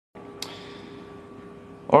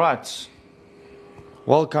All right.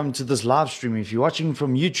 Welcome to this live stream. If you're watching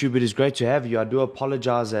from YouTube, it is great to have you. I do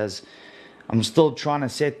apologize as I'm still trying to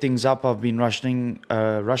set things up. I've been rushing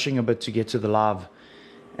a bit to get to the live.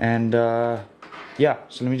 And yeah,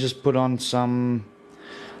 so let me just put on some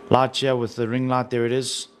light here with the ring light. There it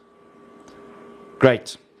is.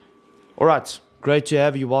 Great. All right. Great to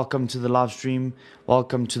have you. Welcome to the live stream.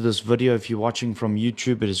 Welcome to this video. If you're watching from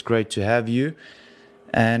YouTube, it is great to have you.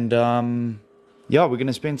 And yeah, we're going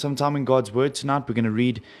to spend some time in God's Word tonight. We're going to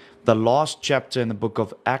read the last chapter in the book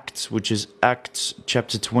of Acts, which is Acts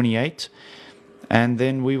chapter 28. And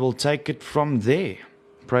then we will take it from there.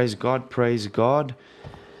 Praise God, praise God.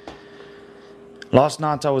 Last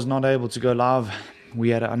night I was not able to go live. We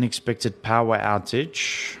had an unexpected power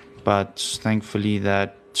outage. But thankfully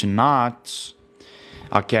that tonight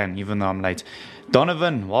I can, even though I'm late.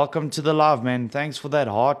 Donovan, welcome to the live, man. Thanks for that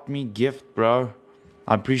heart me gift, bro.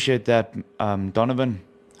 I appreciate that, Donovan.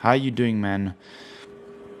 How are you doing, man?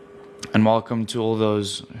 And welcome to all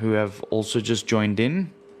those who have also just joined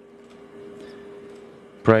in.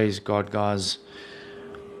 Praise God, guys.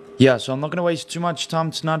 Yeah, so I'm not going to waste too much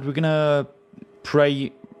time tonight. We're going to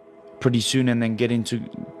pray pretty soon and then get into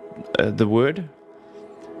the Word.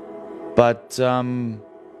 But,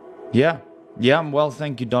 yeah, I'm well,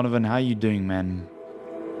 thank you, Donovan. How are you doing, man?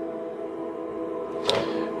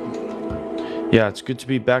 Yeah, it's good to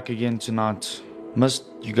be back again tonight. Missed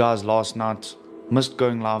you guys last night. Missed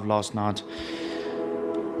going live last night.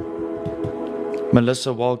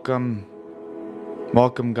 Melissa, welcome.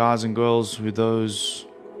 Welcome, guys and girls, those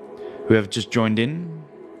who have just joined in.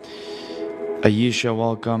 Ayesha,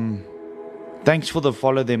 welcome. Thanks for the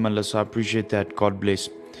follow there, Melissa. I appreciate that. God bless.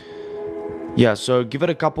 Yeah, so give it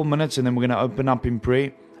a couple minutes and then we're going to open up in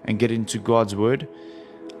prayer and get into God's Word.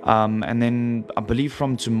 And then I believe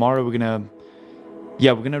from tomorrow we're going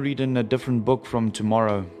to read in a different book from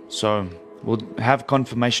tomorrow. So we'll have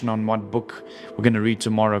confirmation on what book we're going to read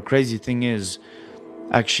tomorrow. Crazy thing is,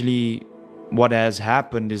 actually, what has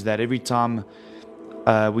happened is that every time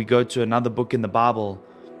we go to another book in the Bible,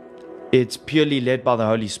 it's purely led by the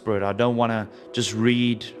Holy Spirit. I don't want to just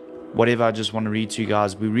read whatever I just want to read to you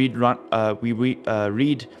guys. We read one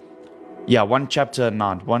chapter a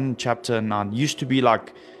night. One chapter a night. Used to be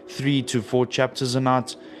like 3 to 4 chapters a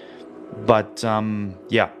night. But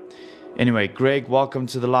yeah. Anyway, Greg, welcome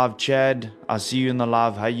to the live. Chad, I see you in the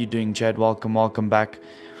live. How you doing, Chad? Welcome back.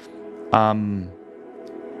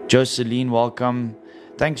 Jocelyn, welcome.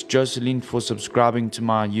 Thanks, Jocelyn, for subscribing to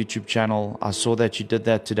my YouTube channel. I saw that you did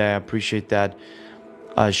that today. I appreciate that.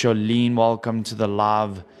 Charlene, welcome to the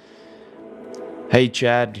live. Hey,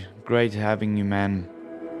 Chad, great having you, man.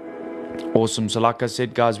 Awesome. So like I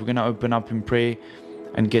said, guys, we're going to open up in prayer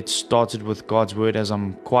and get started with God's Word. As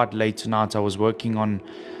I'm quite late tonight, I was working on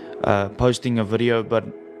posting a video, but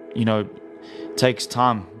you know, it takes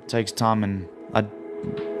time, and I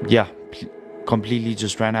completely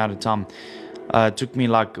just ran out of time. It took me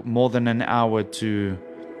like more than an hour to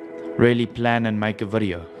really plan and make a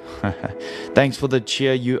video. Thanks for the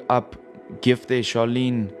cheer you up gift there,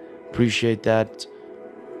 Charlene. Appreciate that.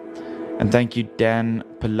 And thank you, Dan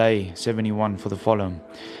Pillay 71, for the follow.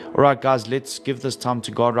 All right, guys, let's give this time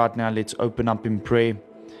to God right now. Let's open up in prayer.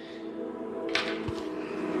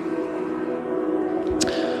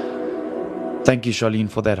 Thank you, Charlene,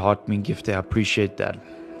 for that heart-me gift there. I appreciate that.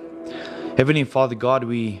 Heavenly Father God,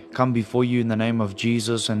 we come before you in the name of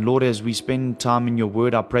Jesus. And Lord, as we spend time in your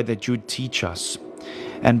word, I pray that you would teach us.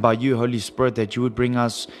 And by you, Holy Spirit, that you would bring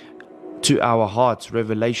us to our hearts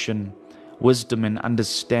revelation, wisdom, and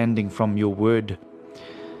understanding from your word.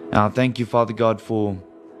 Now, thank you, Father God, for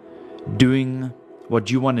doing what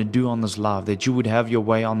you want to do on this live, that you would have your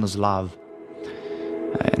way on this live.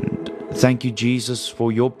 And thank you, Jesus,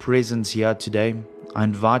 for your presence here today. I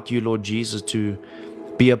invite you, Lord Jesus, to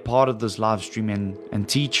be a part of this live stream and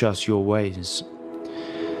teach us your ways.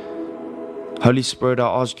 Holy Spirit, I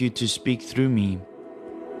ask you to speak through me.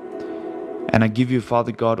 And I give you,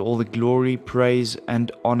 Father God, all the glory, praise,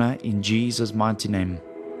 and honor in Jesus' mighty name.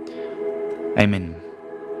 Amen.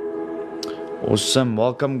 Awesome.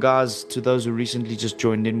 Welcome, guys, to those who recently just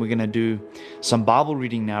joined in. We're going to do some Bible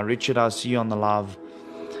reading now. Richard, I see you on the live.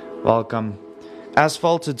 Welcome.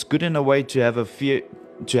 Asphalt, it's good in a way to have the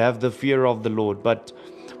fear of the Lord, but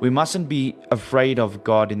we mustn't be afraid of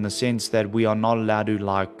God in the sense that we are not allowed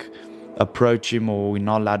to approach him, or we're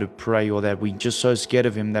not allowed to pray, or that we're just so scared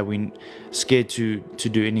of him that we're scared to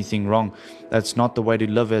do anything wrong. That's not the way to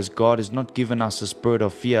live, as God has not given us a spirit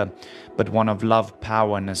of fear, but one of love,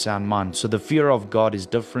 power, and a sound mind. So the fear of God is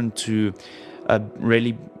different to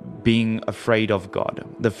really being afraid of God.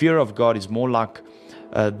 The fear of God is more like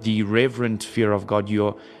the reverent fear of God.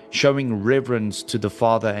 You're showing reverence to the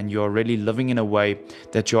Father, and you're really living in a way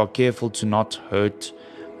that you are careful to not hurt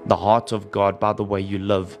the heart of God by the way you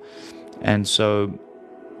live. And so,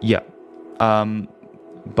 yeah.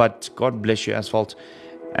 But God bless you, Asphalt.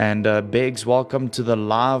 And Beggs, welcome to the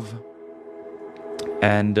live.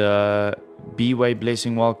 And B-Way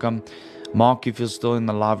Blessing, welcome. Mark, if you're still in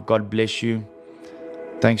the live, God bless you.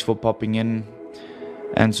 Thanks for popping in.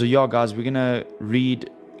 And so, yeah, guys, we're going to read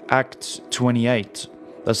Acts 28.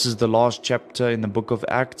 This is the last chapter in the book of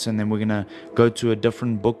Acts, and then we're going to go to a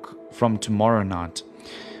different book from tomorrow night.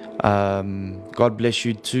 God bless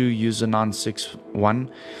you too, user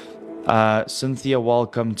 961. Cynthia,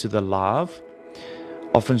 welcome to the live.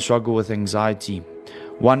 Often struggle with anxiety.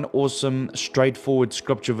 One awesome, straightforward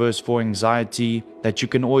scripture verse for anxiety that you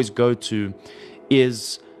can always go to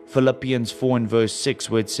is Philippians 4 and verse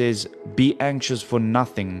 6, where it says, be anxious for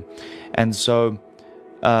nothing. And so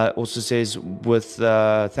also says, with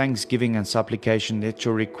thanksgiving and supplication, let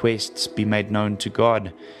your requests be made known to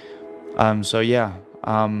God. So yeah,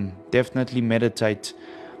 definitely meditate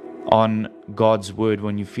on God's word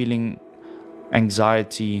when you're feeling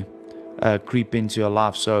anxiety creep into your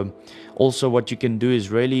life. So also what you can do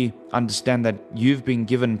is really understand that you've been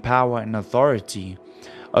given power and authority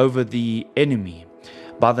over the enemy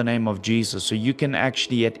by the name of Jesus. So you can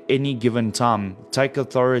actually at any given time take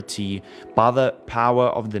authority by the power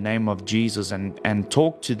of the name of Jesus and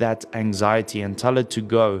talk to that anxiety and tell it to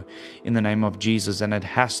go in the name of Jesus, and it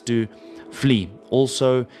has to flee.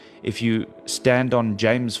 Also, if you stand on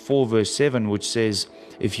James 4 verse 7, which says,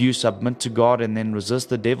 if you submit to God and then resist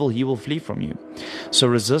the devil, he will flee from you. So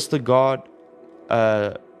resist the God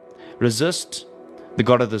of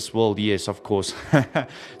this world, yes, of course.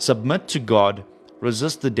 Submit to God,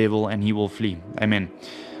 resist the devil, and he will flee. Amen.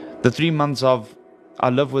 The 3 months of I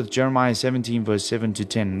live with Jeremiah 17 verse 7 to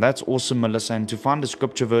 10. That's awesome, Melissa. And to find a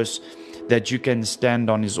scripture verse that you can stand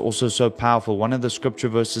on is also so powerful. One of the scripture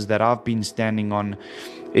verses that I've been standing on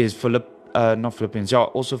is Philippians,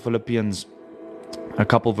 a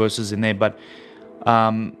couple verses in there, but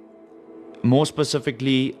more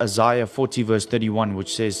specifically Isaiah 40 verse 31,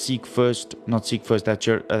 which says that's Matthew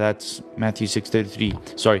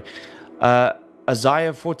 6:33. Sorry.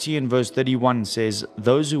 Isaiah 40 and verse 31 says,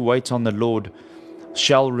 those who wait on the Lord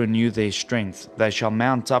shall renew their strength. They shall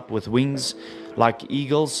mount up with wings like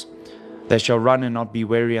eagles. They shall run and not be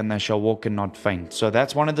weary, and they shall walk and not faint. So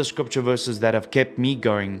that's one of the scripture verses that have kept me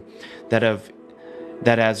going, that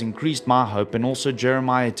has increased my hope. And also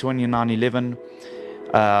Jeremiah 29:11,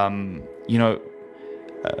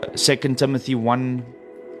 2 Timothy 1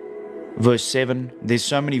 verse 7. There's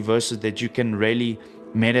so many verses that you can really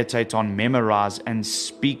meditate on, memorize, and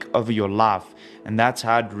speak over your life. And that's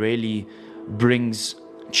how it really brings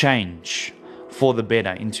change for the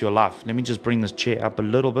better into your life. Let me just bring this chair up a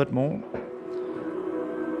little bit more.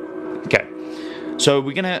 Okay. So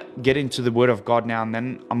we're going to get into the Word of God now, and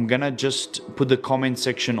then I'm going to just put the comment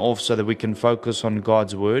section off so that we can focus on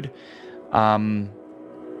God's Word.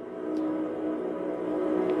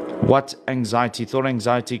 What anxiety? Thought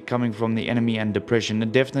anxiety coming from the enemy and depression.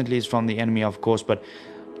 It definitely is from the enemy, of course, but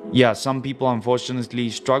yeah, some people unfortunately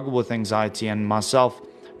struggle with anxiety, and myself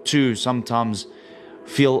too sometimes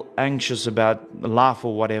feel anxious about life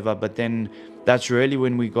or whatever, but then that's really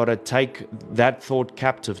when we got to take that thought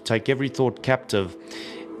captive, take every thought captive,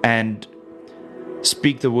 and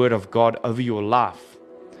speak the word of God over your life.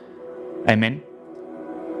 Amen.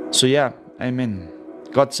 So yeah, amen.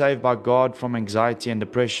 Got saved by God from anxiety and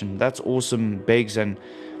depression. That's awesome, Beggs, and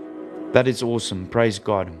that is awesome. Praise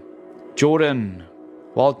God. Jordan,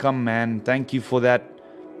 welcome, man. Thank you for that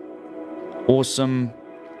awesome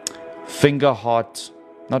heart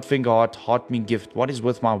me gift. What is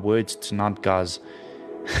with my words tonight, guys?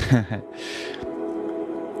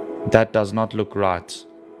 That does not look right.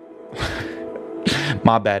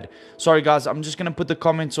 My bad. Sorry, guys. I'm just going to put the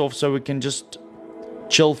comments off so we can just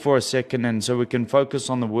chill for a second and so we can focus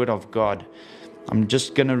on the Word of God. I'm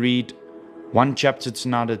just going to read one chapter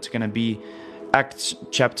tonight. It's going to be Acts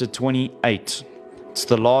chapter 28. It's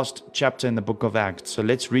the last chapter in the book of Acts. So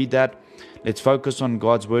let's read that. Let's focus on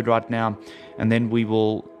God's Word right now, and then we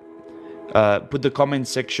will put the comment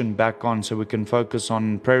section back on so we can focus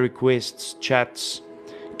on prayer requests, chats,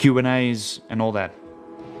 Q&As, and all that.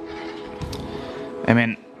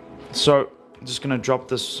 Amen. So I'm just going to drop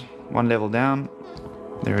this one level down.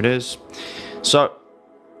 There it is. So,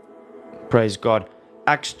 praise God.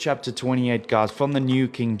 Acts chapter 28, guys, from the New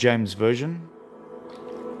King James Version.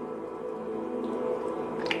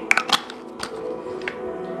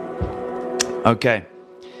 Okay.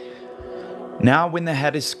 Now when they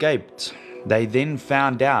had escaped, they then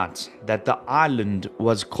found out that the island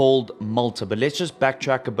was called Malta. But let's just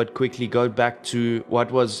backtrack a bit quickly, go back to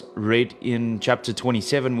what was read in chapter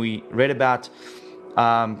 27. We read about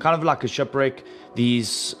kind of like a shipwreck,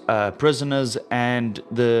 these prisoners and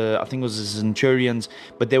I think it was the centurions,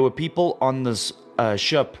 but there were people on this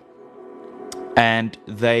ship, and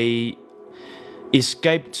they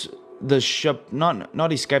escaped the ship,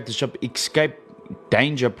 not escaped the ship, escaped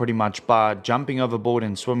danger pretty much by jumping overboard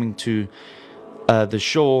and swimming to the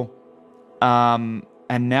shore, and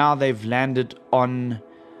now they've landed on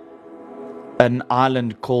an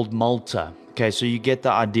island called Malta. Okay, so you get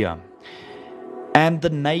the idea. And the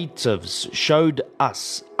natives showed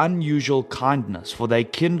us unusual kindness, for they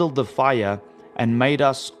kindled the fire and made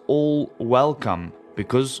us all welcome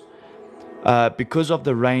because of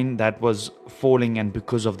the rain that was falling and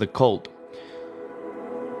because of the cold.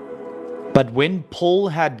 But when Paul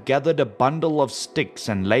had gathered a bundle of sticks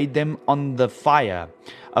and laid them on the fire,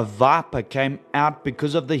 a viper came out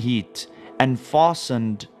because of the heat and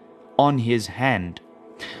fastened on his hand.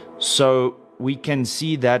 So we can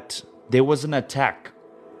see that there was an attack.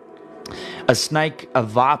 A snake, a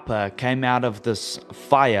viper, came out of this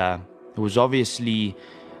fire. It was obviously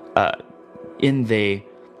in there,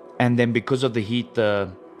 and then because of the heat,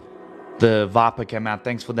 the viper came out.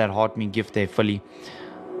 Thanks for that heart me gift there, Philly.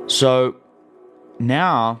 So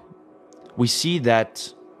now we see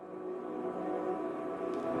that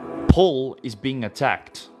Paul is being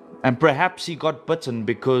attacked, and perhaps he got bitten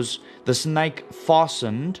because the snake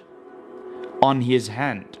fastened on his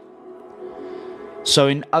hand. So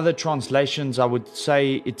in other translations, I would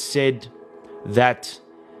say it said that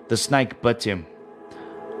the snake bit him.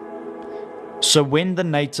 So when the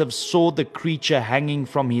natives saw the creature hanging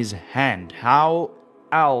from his hand, how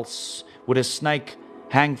else would a snake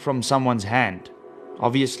hang from someone's hand?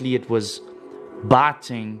 Obviously it was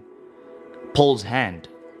biting Paul's hand,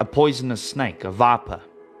 a poisonous snake, a viper.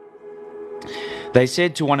 They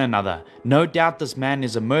said to one another, "No doubt this man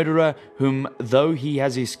is a murderer, whom though he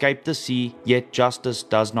has escaped the sea, yet justice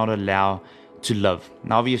does not allow to live."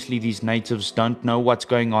 Now obviously these natives don't know what's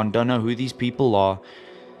going on, don't know who these people are,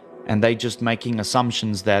 and they're just making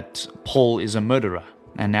assumptions that Paul is a murderer,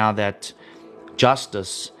 and now that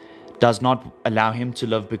justice does not allow him to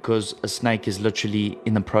live because a snake is literally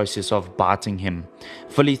in the process of biting him.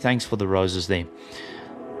 Philly, thanks for the roses there.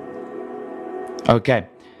 Okay,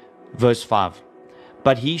 verse 5.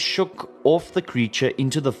 But he shook off the creature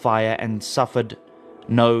into the fire and suffered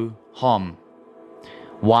no harm.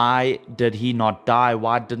 Why did he not die?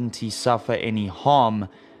 Why didn't he suffer any harm?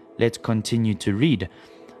 Let's continue to read.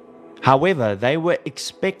 However, they were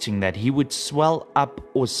expecting that he would swell up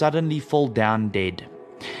or suddenly fall down dead.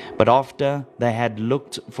 But after they had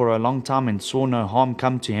looked for a long time and saw no harm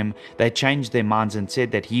come to him, they changed their minds and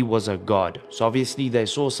said that he was a god. So obviously they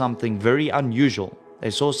saw something very unusual. They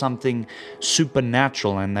saw something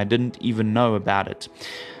supernatural and they didn't even know about it.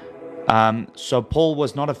 So Paul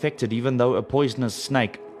was not affected even though a poisonous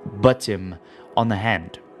snake bit him on the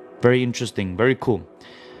hand. Very interesting, very cool.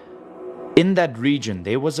 In that region,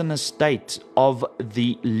 there was an estate of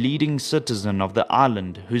the leading citizen of the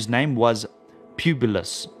island whose name was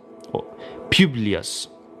Publius.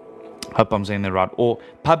 Hope I'm saying that right. Or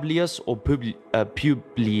Publius or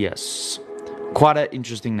Publius. Quite an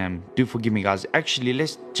interesting name. Do forgive me, guys. Actually,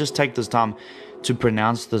 let's just take this time to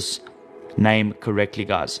pronounce this name correctly,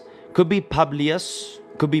 guys. Could be Publius.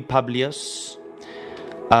 Could be Publius.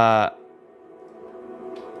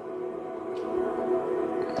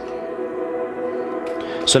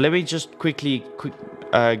 So let me just quickly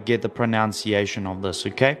get the pronunciation of this,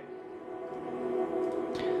 okay?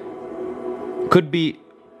 Could be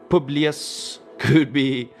Publius. Could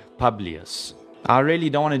be Publius. I really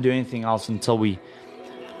don't want to do anything else until we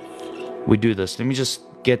do this. Let me just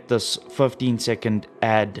get this 15-second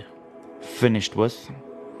ad finished with.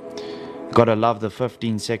 Gotta love the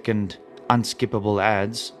 15-second unskippable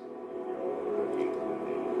ads.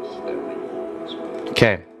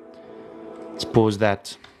 Okay, let's pause that.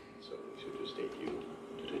 So we should just take you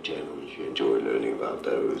to the general if you enjoy learning about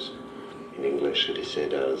those. In English it is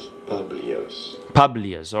said as Publius.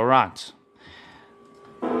 Publius, all right.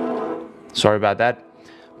 Sorry about that.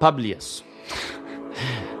 Publius.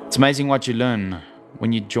 It's amazing what you learn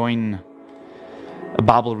when you join a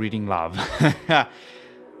Bible reading live.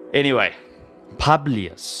 Anyway,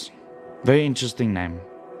 Publius. Very interesting name.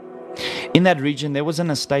 In that region, there was an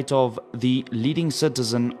estate of the leading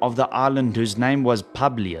citizen of the island whose name was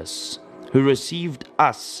Publius, who received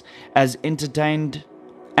us as entertained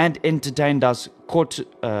us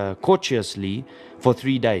courteously for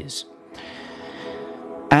 3 days.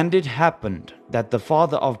 And it happened that the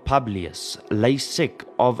father of Publius lay sick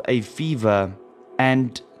of a fever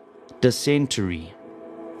and dysentery.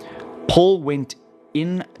 Paul went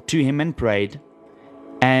in to him and prayed,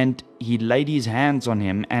 and he laid his hands on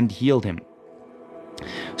him and healed him.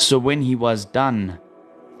 So when he was done,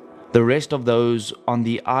 the rest of those on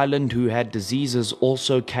the island who had diseases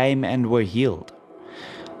also came and were healed.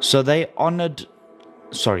 So they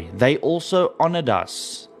also honored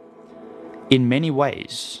us in many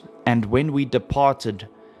ways, and when we departed,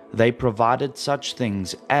 they provided such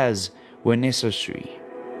things as were necessary.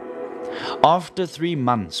 After 3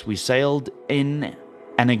 months, we sailed in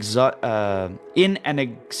an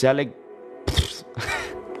exilic.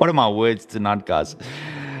 What are my words tonight, guys?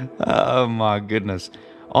 Oh my goodness.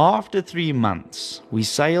 After 3 months, we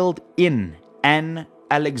sailed in an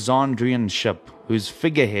Alexandrian ship, whose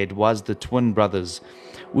figurehead was the twin brothers,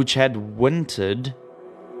 which had wintered,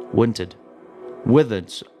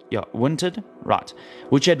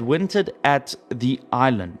 which had wintered at the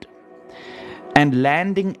island. And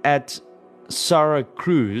landing at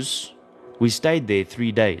Syracuse, we stayed there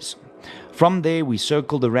 3 days. From there we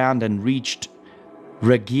circled around and reached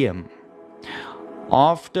Rhegium.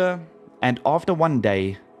 After 1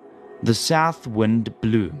 day, the south wind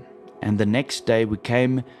blew, and the next day we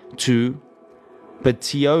came to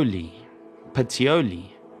Puteoli.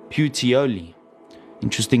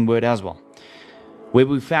 Interesting word as well. Where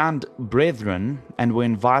we found brethren and were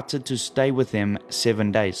invited to stay with them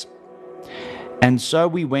 7 days. And so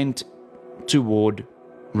we went toward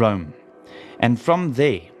Rome. And from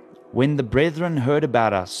there, when the brethren heard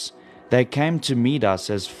about us, they came to meet us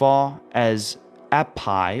as far as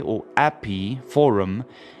Appii Forum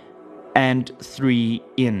and 3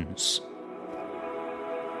 inns.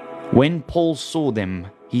 When Paul saw them,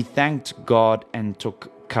 he thanked God and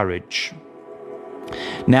took courage.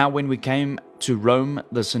 Now when we came to Rome,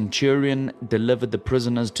 the centurion delivered the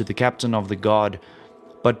prisoners to the captain of the guard,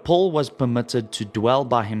 but Paul was permitted to dwell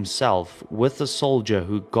by himself with a soldier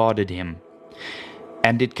who guarded him.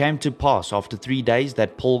 And it came to pass after 3 days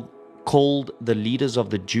that Paul called the leaders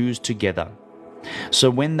of the Jews together. So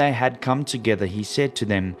when they had come together, he said to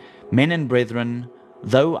them, Men and brethren,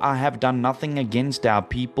 though I have done nothing against our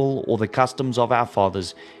people or the customs of our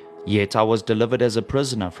fathers, yet I was delivered as a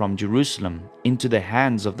prisoner from Jerusalem into the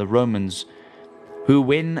hands of the Romans, who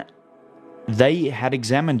when they had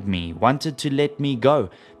examined me, wanted to let me go,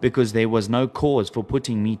 because there was no cause for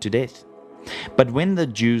putting me to death. But when the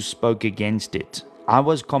Jews spoke against it, I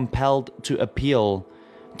was compelled to appeal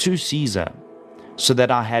to Caesar, so that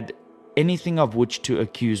I had anything of which to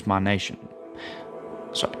accuse my nation.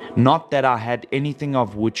 Not that I had anything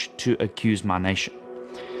of which to accuse my nation.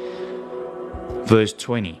 Verse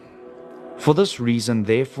 20. For this reason,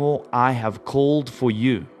 therefore, I have called for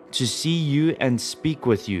you, to see you and speak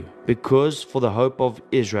with you, because for the hope of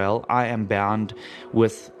Israel I am bound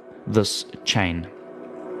with this chain.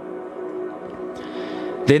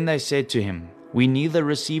 Then they said to him, We neither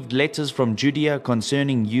received letters from Judea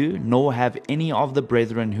concerning you, nor have any of the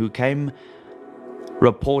brethren who came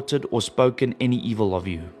reported or spoken any evil of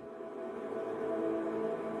you.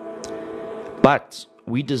 But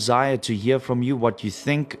we desire to hear from you what you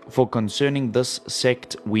think, for concerning this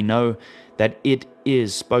sect we know that it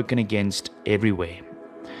is spoken against everywhere.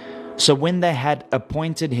 So when they had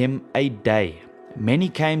appointed him a day, many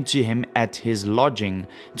came to him at his lodging,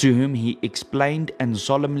 to whom he explained and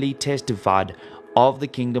solemnly testified of the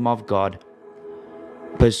kingdom of God,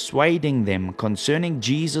 persuading them concerning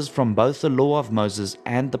Jesus from both the law of Moses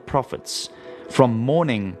and the prophets, from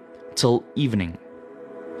morning till evening.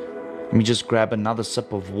 Let me just grab another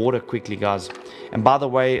sip of water quickly, guys. And by the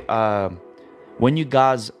way, when you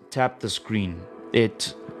guys tap the screen,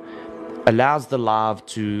 it allows the live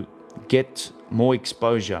to get more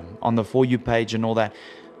exposure on the For You page and all that.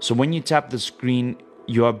 So when you tap the screen,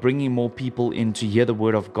 you are bringing more people in to hear the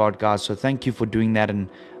word of God, guys. So thank you for doing that, and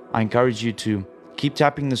I encourage you to keep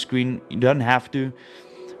tapping the screen. You don't have to,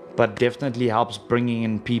 but definitely helps bringing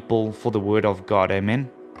in people for the word of God.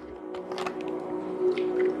 Amen.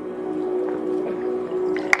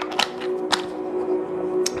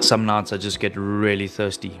 Some nights I just get really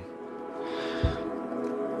thirsty.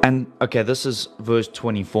 And okay, this is verse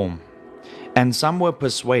 24. And some were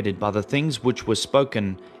persuaded by the things which were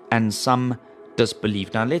spoken, and some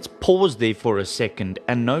disbelieved. Now let's pause there for a second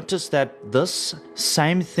and notice that this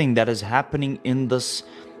same thing that is happening in this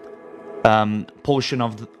portion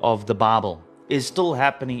of the Bible is still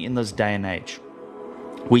happening in this day and age.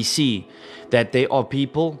 We see that there are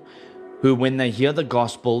people who, when they hear the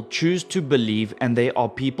gospel, choose to believe, and there are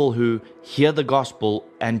people who hear the gospel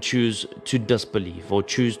and choose to disbelieve or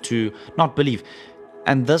choose to not believe.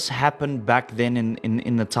 And this happened back then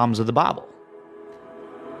in the times of the Bible.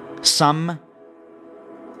 Some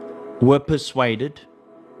were persuaded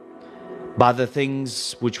by the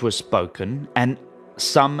things which were spoken, and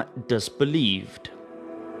some disbelieved.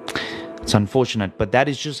 It's unfortunate, but that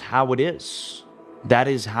is just how it is. That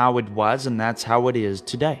is how it was, and that's how it is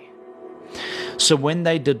today. So when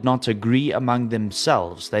they did not agree among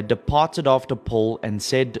themselves, they departed after Paul and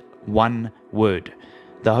said one word.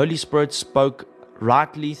 The Holy Spirit spoke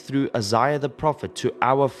rightly through Isaiah the prophet to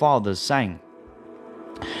our fathers, saying,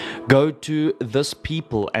 Go to this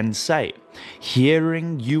people and say,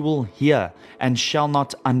 Hearing you will hear and shall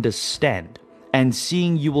not understand, and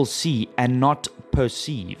seeing you will see and not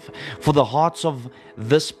perceive. For the hearts of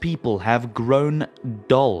this people have grown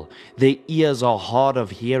dull, their ears are hard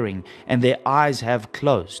of hearing, and their eyes have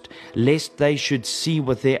closed, lest they should see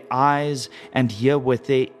with their eyes and hear with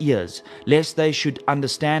their ears, lest they should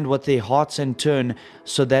understand with their hearts and turn,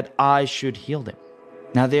 so that I should heal them.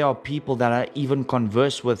 Now there are people that I even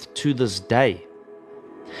converse with to this day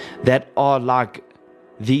that are like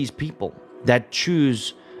these people, that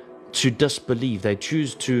choose to disbelieve, they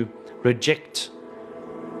choose to reject.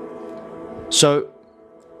 So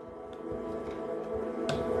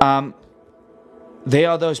there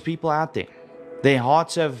are those people out there. Their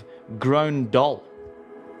hearts have grown dull,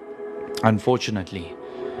 unfortunately.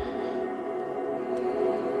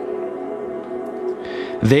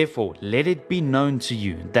 Therefore, let it be known to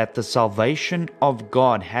you that the salvation of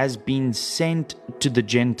God has been sent to the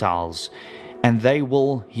Gentiles, and they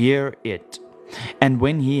will hear it. And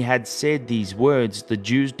when he had said these words, the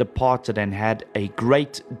Jews departed and had a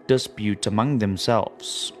great dispute among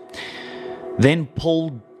themselves. Then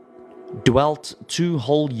Paul dwelt 2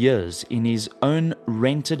 whole years in his own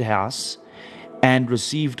rented house, and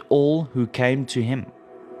received all who came to him,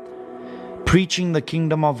 preaching the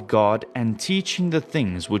kingdom of God and teaching the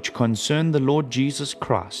things which concern the Lord Jesus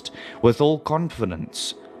Christ with all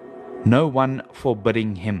confidence, no one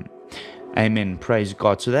forbidding him. Amen. Praise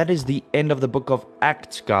God. So that is the end of the book of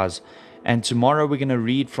Acts, guys. And tomorrow we're going to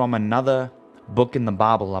read from another book in the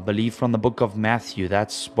Bible, I believe from the book of Matthew.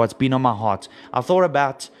 That's what's been on my heart. I thought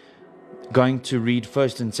about going to read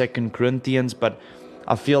 1st and 2nd Corinthians, but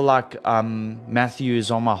I feel like Matthew is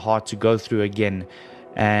on my heart to go through again.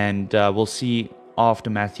 And we'll see after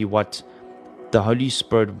Matthew what the Holy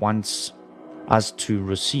Spirit wants us to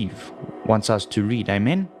receive, wants us to read.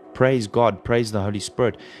 Amen. Praise God. Praise the Holy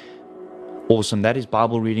Spirit. Awesome. That is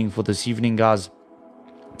Bible reading for this evening, guys.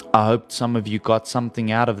 I hope some of you got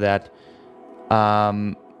something out of that.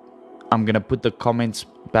 I'm going to put the comments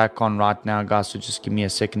back on right now, guys. So just give me a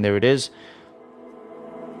second. There it is.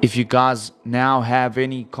 If you guys now have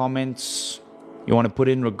any comments you want to put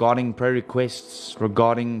in regarding prayer requests,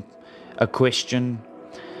 regarding a question,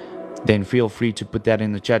 then feel free to put that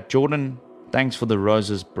in the chat. Jordan, thanks for the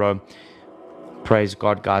roses, bro. Praise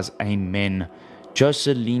God, guys. Amen.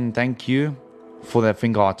 Jocelyn, thank you for that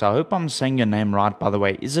finger heart. I hope I'm saying your name right, by the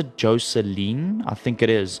way. Is it Jocelyn? I think it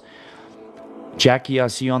is. Jackie, I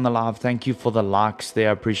see you on the live. Thank you for the likes there.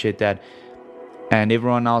 I appreciate that. And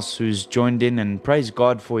everyone else who's joined in, and praise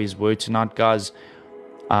God for his word tonight, guys.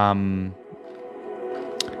 I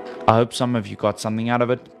hope some of you got something out of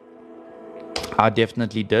it. I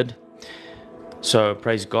definitely did. So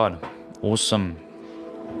praise God. Awesome.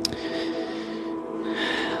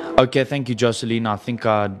 Okay, thank you, Jocelyn. I think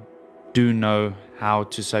I do know how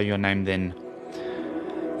to say your name then.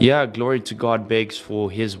 Yeah, glory to God begs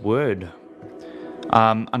for his word.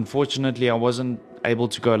 Unfortunately, I wasn't able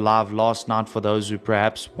to go live last night for those who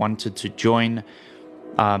perhaps wanted to join.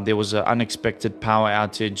 There was an unexpected power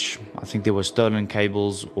outage. I think there were stolen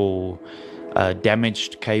cables or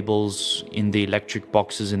damaged cables in the electric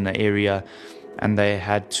boxes in the area, and they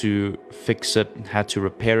had to fix it, had to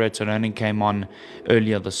repair it. It only came on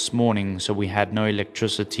earlier this morning, so we had no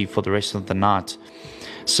electricity for the rest of the night.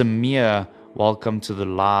 Samir, welcome to the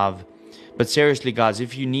live. But seriously, guys,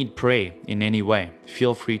 if you need prayer in any way,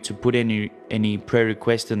 feel free to put any prayer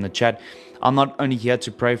request in the chat. I'm not only here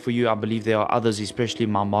to pray for you. I believe there are others, especially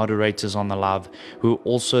my moderators on the live, who are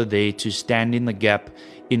also there to stand in the gap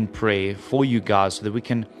in prayer for you guys, so that we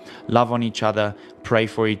can love on each other, pray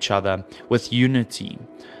for each other with unity.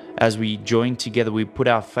 As we join together, we put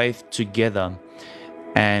our faith together.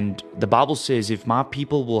 And the Bible says, if my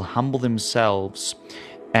people will humble themselves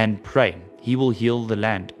and pray, he will heal the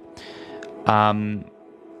land. And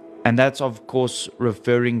that's, of course,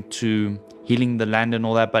 referring to healing the land and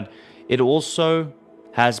all that. But it also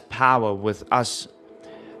has power with us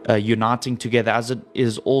uniting together, as it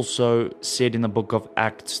is also said in the book of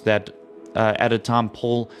Acts that at a time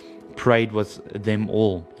Paul prayed with them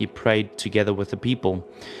all. He prayed together with the people.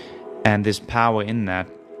 And there's power in that.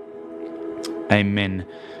 Amen.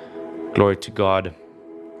 Glory to God.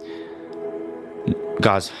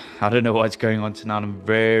 Guys, I don't know what's going on tonight. I'm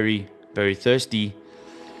very, very thirsty.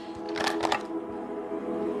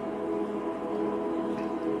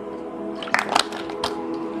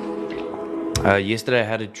 Yesterday I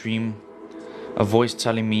had a dream, a voice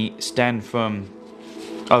telling me, stand firm,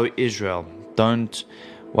 O Israel. Don't,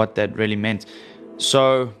 what that really meant.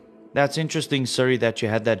 So that's interesting, Siri, that you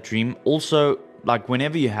had that dream. Also, like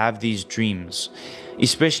whenever you have these dreams,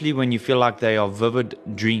 especially when you feel like they are vivid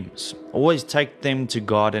dreams, always take them to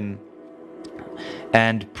God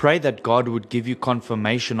and pray that God would give you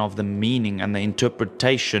confirmation of the meaning and the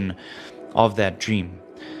interpretation of that dream.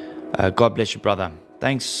 God bless you, brother.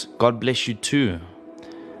 Thanks. God bless you too.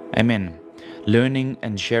 Amen. Learning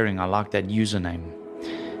and sharing. I like that username.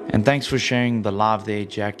 And thanks for sharing the live there,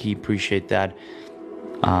 Jackie. Appreciate that.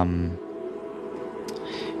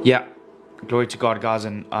 Yeah. Glory to God, guys.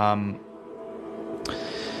 And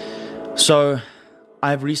so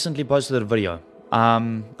I've recently posted a video.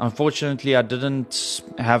 Unfortunately, I didn't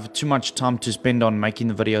have too much time to spend on making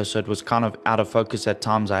the video, so it was kind of out of focus at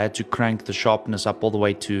times. I had to crank the sharpness up all the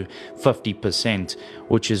way to 50%,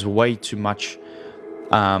 which is way too much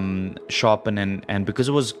sharpen, and because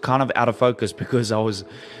it was kind of out of focus because I was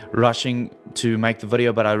rushing to make the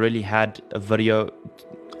video, but I really had a video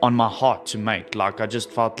on my heart to make. Like, I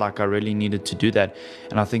just felt like I really needed to do that,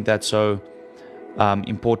 and I think that's so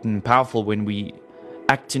important and powerful when we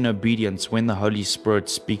act in obedience when the Holy Spirit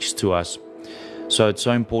speaks to us. So it's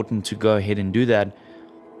so important to go ahead and do that.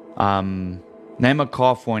 Name a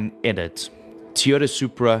car for an edit. Toyota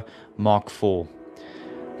Supra Mark IV.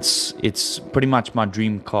 It's pretty much my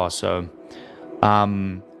dream car. So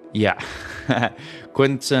yeah.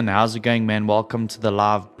 Quentin, how's it going, man? Welcome to the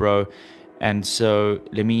live, bro. And so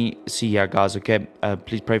let me see here, guys. Okay,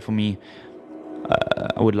 please pray for me.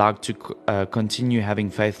 I would like to continue having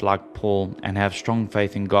faith like Paul and have strong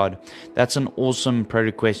faith in God. That's an awesome prayer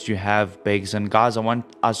request you have, Beggs. And guys, I want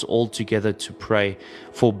us all together to pray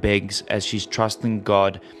for Beggs as she's trusting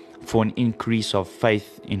God for an increase of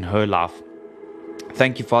faith in her life.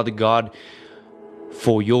 Thank you, Father God,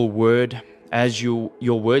 for your word. As your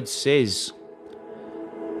word says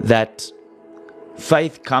that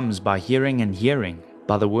faith comes by hearing and hearing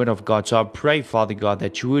by the word of God. So I pray, Father God,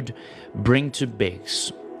 that you would bring to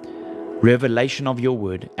Beggs revelation of your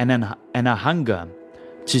word and a hunger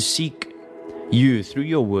to seek you through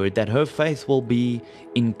your word, that her faith will be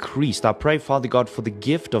increased. I pray, Father God, for the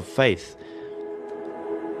gift of faith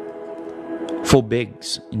for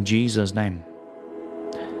Beggs in Jesus' name.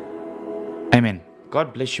 Amen.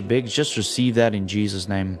 God bless you, Beggs. Just receive that in Jesus'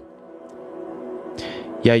 name.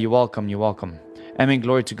 Yeah, you're welcome. You're welcome. Amen.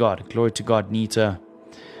 Glory to God. Glory to God, Nita.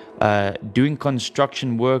 Doing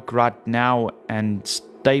construction work right now and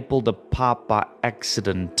stapled a pipe by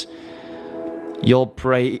accident. You'll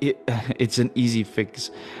pray it's an easy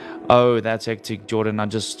fix. Oh, that's hectic, Jordan. I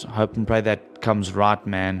just hope and pray that comes right,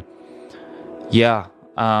 man. Yeah,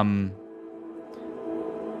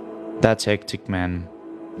 that's hectic, man.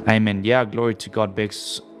 Amen. Yeah, glory to God,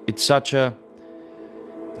 Bex. It's such a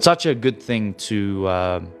good thing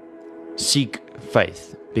to seek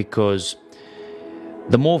faith, because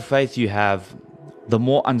the more faith you have, the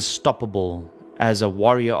more unstoppable as a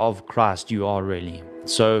warrior of Christ you are, really.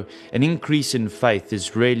 So an increase in faith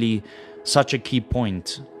is really such a key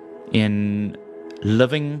point in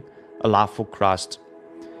living a life for Christ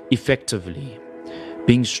effectively,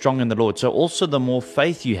 being strong in the Lord. So also the more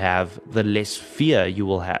faith you have, the less fear you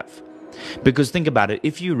will have. Because think about it,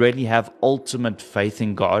 if you really have ultimate faith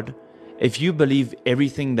in God, if you believe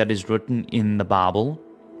everything that is written in the Bible,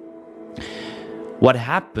 what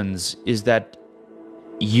happens is that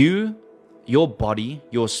you, your body,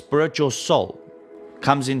 your spirit, your soul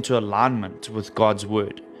comes into alignment with God's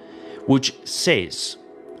word, which says,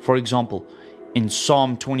 for example, in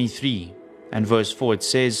Psalm 23 and verse 4, it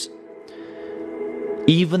says,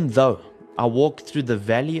 even though I walk through the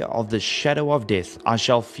valley of the shadow of death, I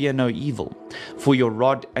shall fear no evil, for your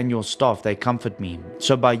rod and your staff, they comfort me.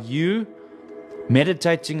 So by you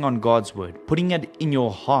meditating on God's word, putting it in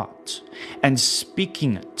your heart and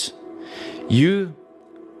speaking it, you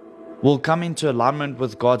will come into alignment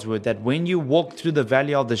with God's word, that when you walk through the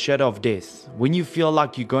valley of the shadow of death, when you feel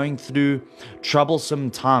like you're going through troublesome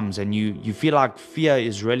times and you feel like fear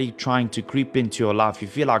is really trying to creep into your life, you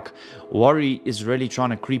feel like worry is really trying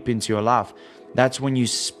to creep into your life, that's when you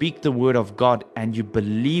speak the word of God and you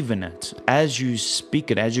believe in it. As you speak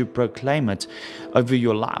it, as you proclaim it over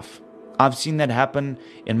your life, I've seen that happen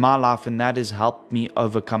in my life, and that has helped me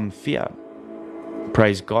overcome fear.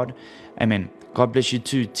 Praise God. Amen. God bless you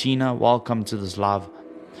too, Tina. Welcome to this live.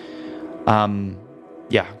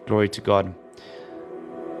 Yeah, glory to God.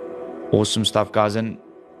 Awesome stuff, guys. And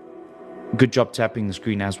good job tapping the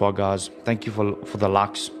screen as well, guys. Thank you for the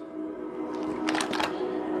likes.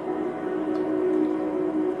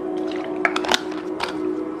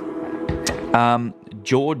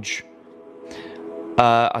 George,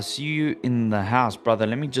 I see you in the house, brother.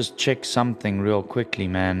 Let me just check something real quickly,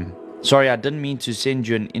 man. Sorry, I didn't mean to send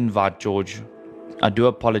you an invite, George. I do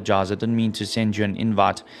apologize. I didn't mean to send you an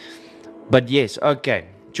invite. But yes, okay,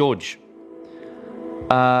 George.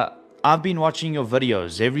 I've been watching your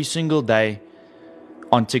videos every single day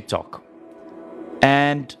on TikTok.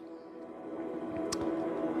 And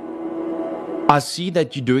I see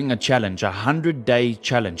that you're doing a challenge, 100-day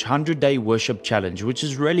challenge, 100-day worship challenge, which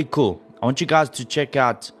is really cool. I want you guys to check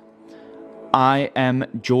out I am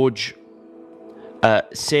George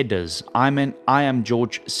Sedders. I am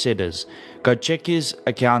George Sedders. Go check his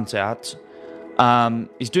account out.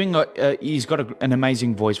 He's got an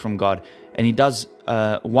amazing voice from God, and he does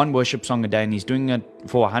one worship song a day, and he's doing it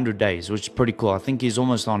for 100 days, which is pretty cool. I think he's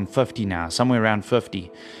almost on 50 now, somewhere around 50.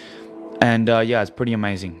 And yeah, it's pretty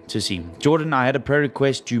amazing to see. Jordan, I had a prayer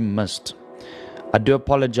request you missed. I do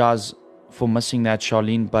apologize for missing that,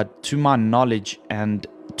 Charlene, but to my knowledge and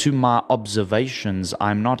to my observations,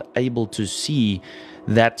 I'm not able to see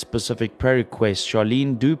that specific prayer request.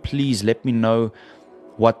 Charlene, do please let me know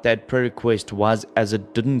what that prayer request was, as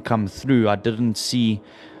it didn't come through. I didn't see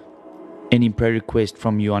any prayer request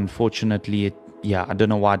from you, unfortunately. Yeah, I don't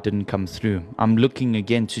know why it didn't come through. I'm looking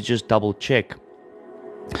again to just double check,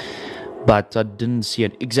 but I didn't see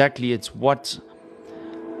it. Exactly, it's what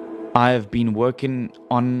I have been working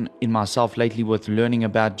on in myself lately with learning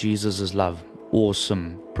about Jesus' love.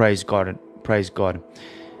 Awesome. Praise God. Praise God.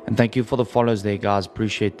 And thank you for the follows there, guys.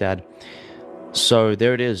 Appreciate that. So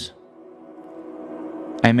there it is.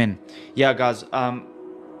 Amen. Yeah, guys.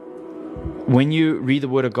 When you read the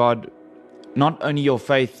Word of God, not only your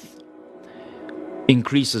faith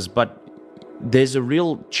increases, but there's a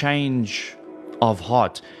real change of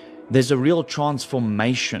heart. There's a real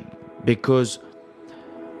transformation, because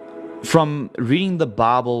from reading the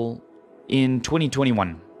Bible in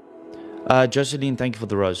 2021, Jocelyn, thank you for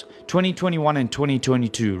the rose. 2021 and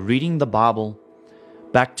 2022, reading the Bible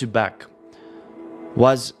back to back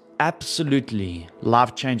was absolutely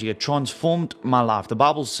life-changing. It transformed my life. The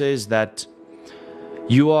Bible says that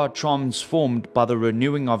you are transformed by the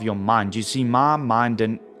renewing of your mind. You see, my mind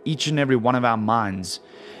and each and every one of our minds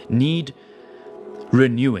need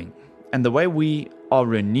renewing. And the way we are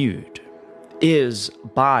renewed is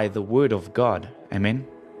by the Word of God. Amen.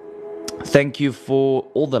 Thank you for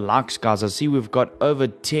all the likes, guys. I see we've got over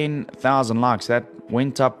 10,000 likes. That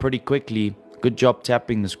went up pretty quickly. Good job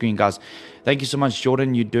tapping the screen, guys. Thank you so much,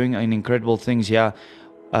 Jordan. You're doing incredible things here.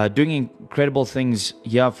 Doing incredible things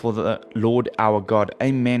here for the Lord our God.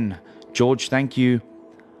 Amen. George, thank you.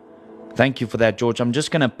 Thank you for that, George. I'm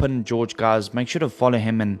just going to pin George, guys. Make sure to follow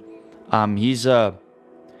him. And he's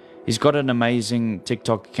got an amazing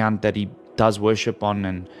TikTok account that he does worship on,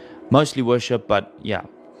 and mostly worship, but yeah,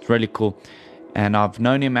 it's really cool. And I've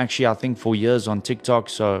known him actually, I think, for years on TikTok,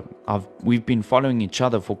 so we've been following each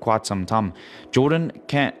other for quite some time. Jordan,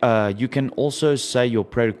 you can also say your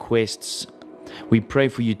prayer requests. We pray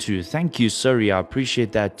for you too. Thank you, Suri. I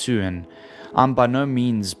appreciate that too. And I'm by no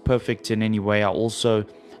means perfect in any way. I also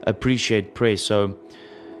appreciate prayer. So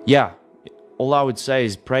yeah, all I would say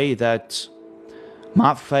is pray that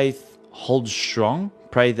my faith holds strong.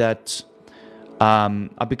 Pray that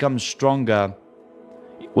I become stronger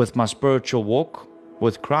with my spiritual walk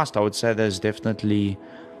with Christ. I would say there's definitely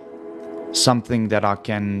something that I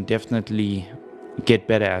can definitely get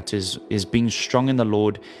better at is being strong in the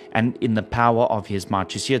Lord and in the power of His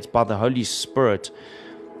might. You see, it's by the Holy Spirit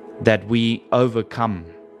that we overcome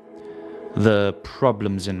the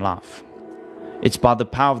problems in life. It's by the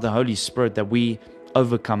power of the Holy Spirit that we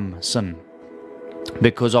overcome sin.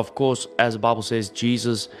 Because, of course, as the Bible says,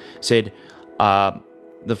 Jesus said,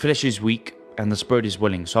 the flesh is weak and the spirit is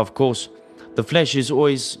willing. So, of course, the flesh is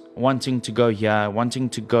always wanting to go here, wanting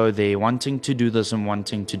to go there, wanting to do this and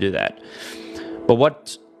wanting to do that. But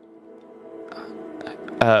what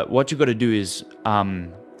you got to do is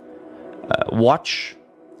watch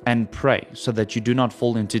and pray so that you do not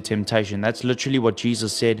fall into temptation. That's literally what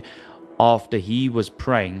Jesus said after He was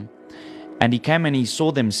praying. And He came and He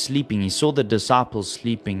saw them sleeping. He saw the disciples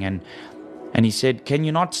sleeping. And He said, can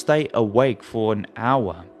you not stay awake for an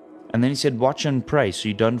hour? And then He said, watch and pray so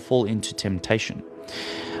you don't fall into temptation.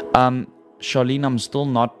 Charlene, I'm still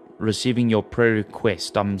not receiving your prayer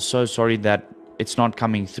request. I'm so sorry that it's not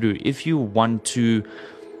coming through. If you want to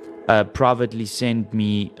privately send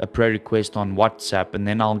me a prayer request on WhatsApp, and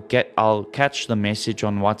then I'll catch the message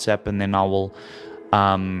on WhatsApp, and then I will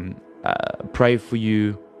pray for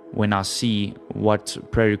you when I see what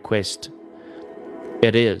prayer request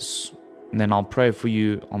it is, and then I'll pray for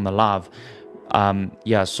you on the live.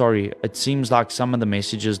 Yeah, sorry, it seems like some of the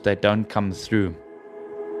messages that don't come through.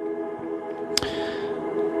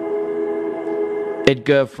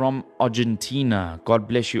 Edgar from Argentina, God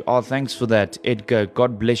bless you. Oh, thanks for that, Edgar.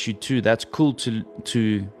 God bless you too. That's cool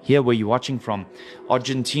to hear where you're watching from.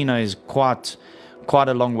 Argentina is quite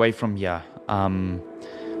a long way from here.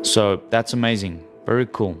 So that's amazing. Very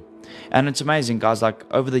cool. And it's amazing, guys. Like,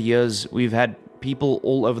 over the years, we've had people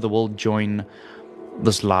all over the world join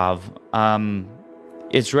this live.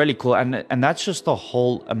 It's really cool. And that's just the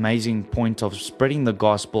whole amazing point of spreading the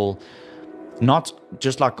gospel. Not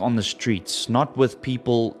just like on the streets, not with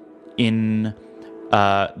people in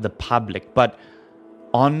the public, but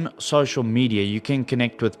on social media. You can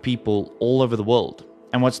connect with people all over the world.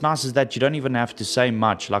 And what's nice is that you don't even have to say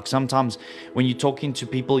much. Like, sometimes when you're talking to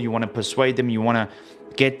people, you want to persuade them, you want to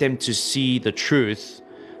get them to see the truth.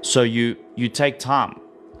 So you take time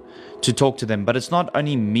to talk to them. But it's not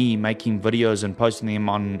only me making videos and posting them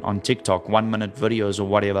on TikTok, 1-minute videos or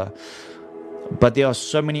whatever. But there are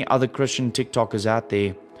so many other Christian TikTokers out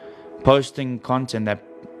there posting content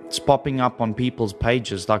that's popping up on people's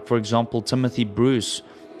pages. Like, for example, Timothy Bruce.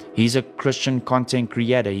 He's a Christian content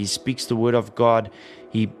creator. He speaks the word of God.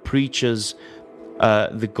 He preaches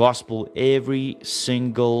the gospel every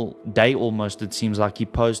single day almost. It seems like he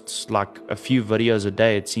posts like a few videos a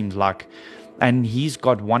day, it seems like. And he's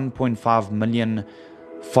got 1.5 million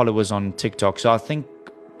followers on TikTok. So I think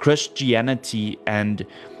Christianity and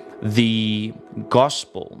the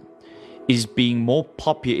gospel is becoming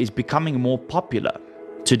more popular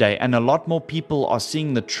today, and a lot more people are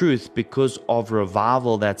seeing the truth because of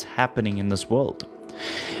revival that's happening in this world.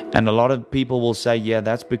 And a lot of people will say, yeah,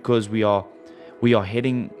 that's because we are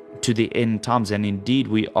heading to the end times. And indeed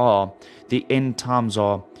we are. The end times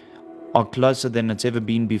are closer than it's ever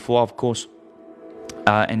been before, of course.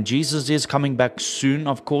 And Jesus is coming back soon,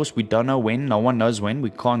 of course. We don't know when. No one knows when.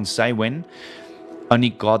 We can't say when. Only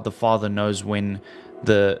God the Father knows when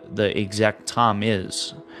the exact time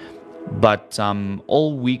is. But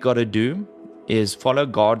all we got to do is follow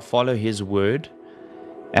God, follow His word,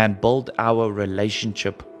 and build our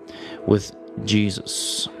relationship with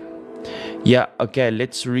Jesus. Yeah, okay,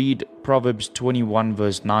 let's read Proverbs 21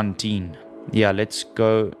 verse 19. Yeah, let's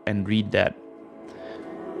go and read that.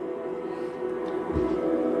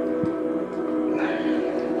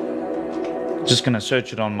 Just going to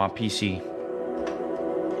search it on my PC.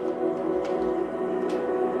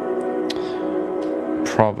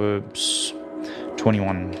 Proverbs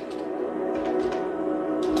 21.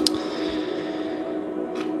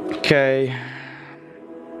 Okay.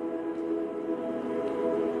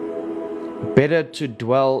 Better to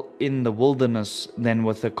dwell in the wilderness than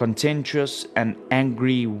with a contentious and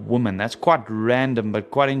angry woman. That's quite random,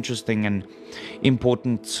 but quite interesting and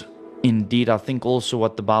important indeed. I think also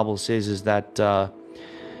what the Bible says is that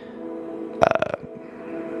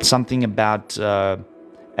something about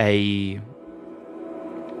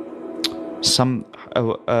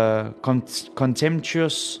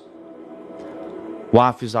contemptuous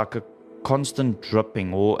wife is like a constant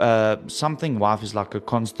dripping, or something wife is like a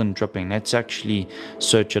constant dripping. Let's actually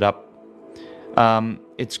search it up.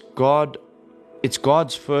 It's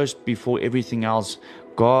God's first before everything else.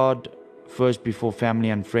 God first before family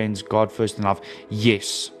and friends. God first in life.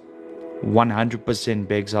 Yes, 100%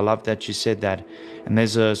 Beggs. I love that you said that. And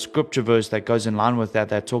there's a scripture verse that goes in line with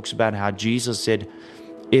that talks about how Jesus said,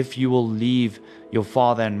 if you will leave your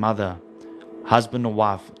father and mother, husband or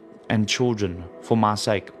wife, and children for my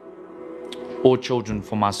sake, or children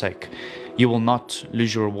for my sake, you will not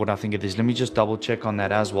lose your reward. I think it is. Let me just double check on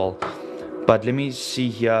that as well. But let me see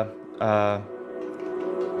here.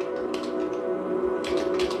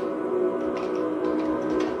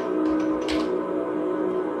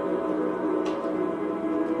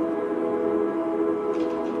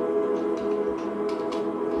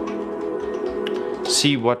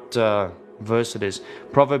 See what verse it is.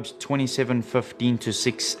 Proverbs 27:15 to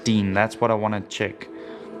 16. That's what I want to check.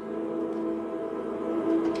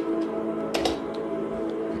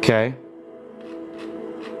 Okay.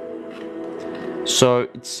 So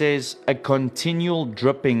it says, a continual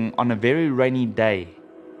dripping on a very rainy day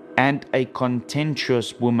and a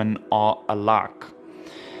contentious woman are alike.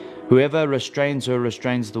 Whoever restrains her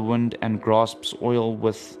restrains the wind and grasps oil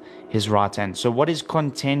with his right hand. So what is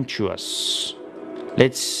contentious?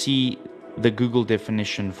 Let's see the Google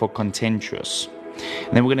definition for contentious.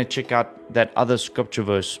 And then we're going to check out that other scripture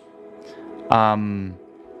verse when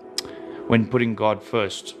putting God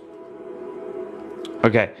first.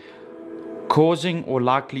 Okay. Causing or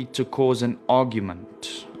likely to cause an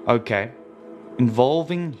argument. Okay.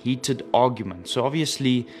 Involving heated argument. So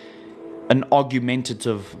obviously an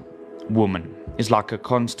argumentative woman is like a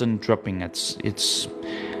constant dripping. It's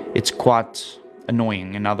quite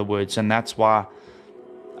annoying, in other words, and that's why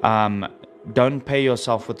don't pair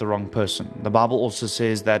yourself with the wrong person. The Bible also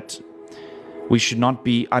says that we should not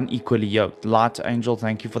be unequally yoked. Light angel,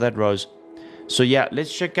 thank you for that, Rose. So yeah,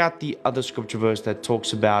 let's check out the other scripture verse that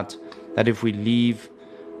talks about that if we leave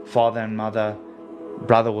father and mother,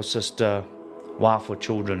 brother or sister, wife or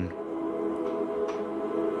children.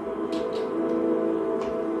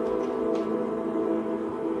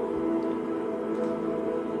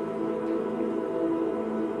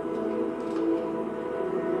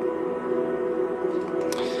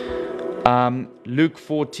 Luke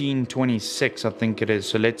 14:26, I think it is.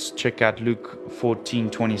 So let's check out Luke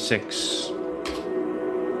 14:26.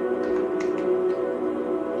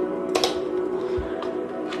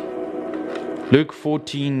 Luke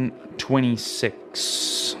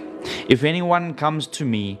 14:26. If anyone comes to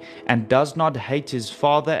me and does not hate his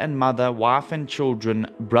father and mother, wife and children,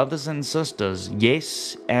 brothers and sisters,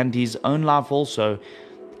 yes, and his own life also,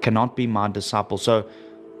 cannot be my disciple. So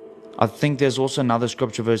I think there's also another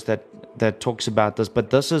scripture verse that talks about this,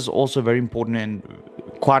 but this is also very important and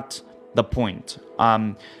quite the point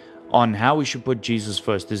on how we should put Jesus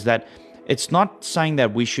first, is that it's not saying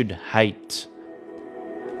that we should hate,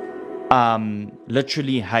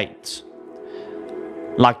 literally hate,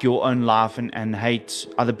 like your own life and hate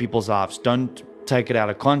other people's lives. Don't take it out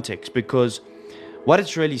of context, because what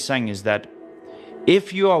it's really saying is that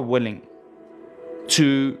if you are willing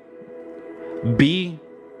to be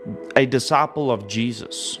a disciple of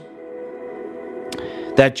Jesus,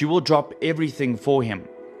 that you will drop everything for him.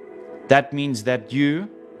 That means that you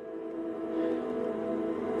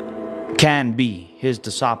can be his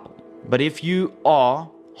disciple. But if you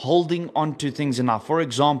are holding on to things in life, for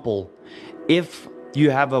example, if you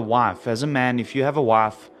have a wife, as a man, if you have a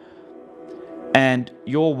wife and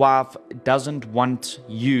your wife doesn't want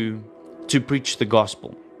you to preach the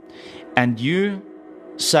gospel, and you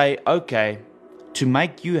say, okay, to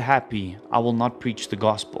make you happy, I will not preach the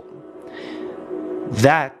gospel.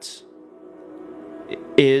 That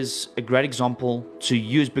is a great example to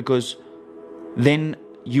use, because then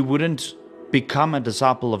you wouldn't become a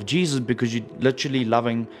disciple of Jesus, because you're literally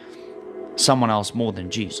loving someone else more than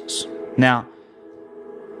Jesus. Now,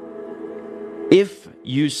 if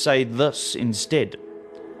you say this instead,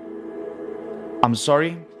 I'm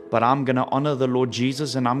sorry, but I'm going to honor the Lord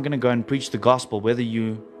Jesus and I'm going to go and preach the gospel whether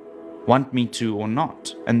you want me to or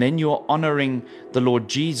not. And then you're honoring the Lord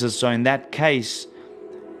Jesus. So in that case,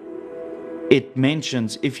 it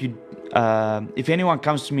mentions if anyone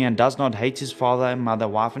comes to me and does not hate his father and mother,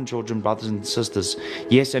 wife and children, brothers and sisters,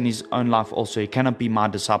 yes, and his own life also, he cannot be my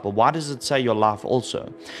disciple. Why does it say your life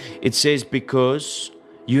also? It says because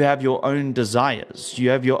you have your own desires, you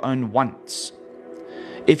have your own wants.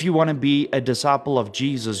 If you want to be a disciple of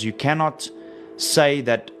Jesus, you cannot say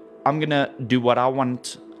that I'm going to do what I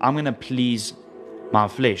want, I'm going to please my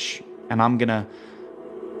flesh, and I'm going to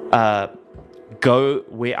go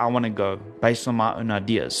where I want to go based on my own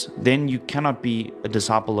ideas. Then you cannot be a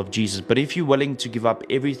disciple of Jesus. But if you're willing to give up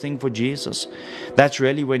everything for Jesus, that's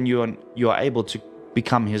really when you are able to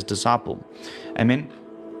become his disciple. Amen.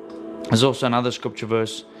 There's also another scripture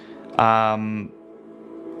verse.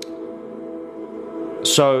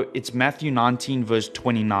 So it's Matthew 19 verse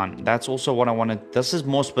 29. That's also what I wanted. This is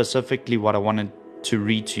more specifically what I wanted to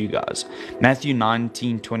read to you guys. Matthew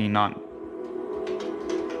 19:29.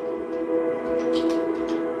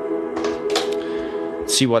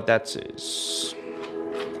 See what that says.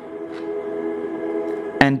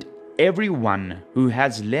 And everyone who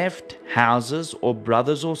has left houses or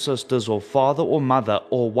brothers or sisters or father or mother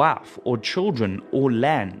or wife or children or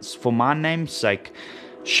lands for my name's sake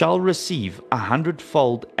shall receive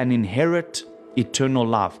 100-fold and inherit eternal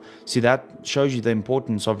life. See, that shows you the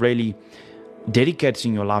importance of really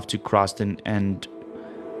dedicating your life to Christ and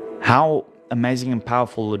how amazing and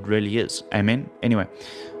powerful it really is. Amen. Anyway.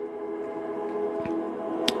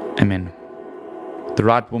 Amen. The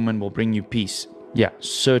right woman will bring you peace. Yeah,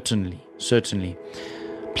 certainly.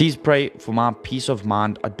 Please pray for my peace of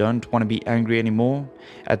mind. I don't want to be angry anymore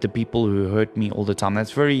at the people who hurt me all the time.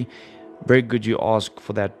 That's very, very good you ask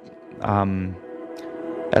for that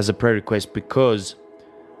as a prayer request, because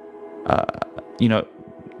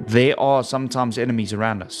there are sometimes enemies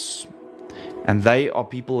around us. And they are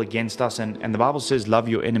people against us. And the Bible says, love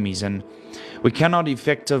your enemies. And we cannot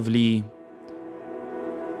effectively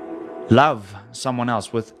love someone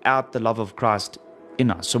else without the love of Christ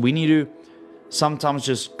in us. So we need to sometimes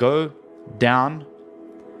just go down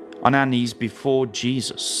on our knees before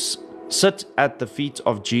Jesus. Sit at the feet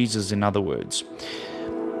of Jesus, in other words,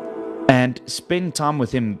 and spend time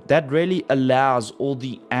with Him. That really allows all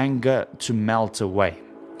the anger to melt away.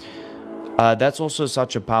 That's also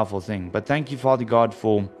such a powerful thing. But thank you, Father God,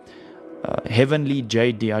 for Heavenly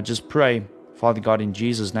JD. I just pray, Father God, in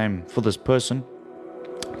Jesus' name, for this person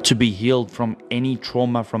to be healed from any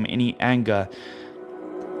trauma, from any anger.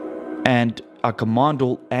 And I command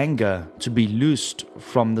all anger to be loosed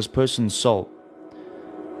from this person's soul.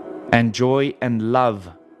 And joy and love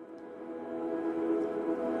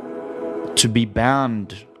to be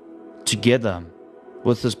bound together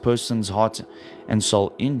with this person's heart and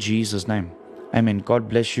soul, in Jesus' name. Amen. God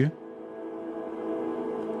bless you.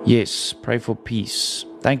 Yes, pray for peace.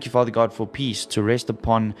 Thank you, Father God, for peace to rest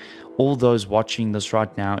upon all those watching this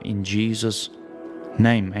right now, in Jesus'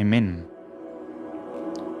 name. Amen.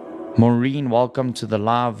 Maureen, welcome to the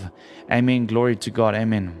live. Amen. Glory to God.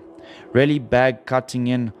 Amen. Really bag cutting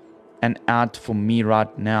in and out for me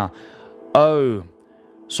right now. Oh,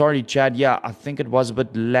 sorry, Chad. Yeah, I think it was a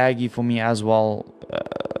bit laggy for me as well.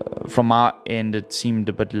 From our end, it seemed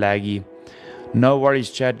a bit laggy. No worries,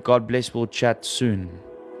 Chad. God bless. We'll chat soon.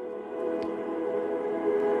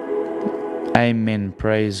 Amen.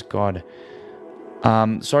 Praise God.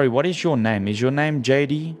 Sorry, what is your name? Is your name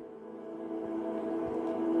JD?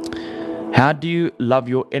 How do you love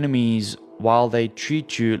your enemies while they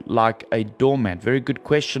treat you like a doormat? Very good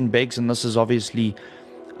question, Beggs, and this is obviously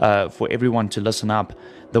for everyone to listen up.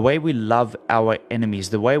 The way we love our enemies,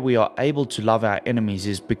 the way we are able to love our enemies,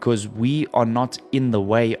 is because we are not in the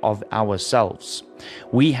way of ourselves.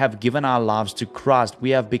 We have given our lives to Christ.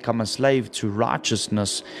 We have become a slave to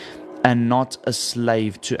righteousness and not a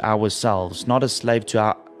slave to ourselves, not a slave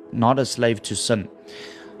to sin.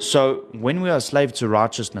 So when we are a slave to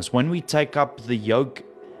righteousness, when we take up the yoke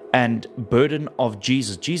and burden of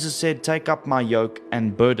Jesus, Jesus said, take up my yoke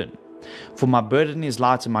and burden. For my burden is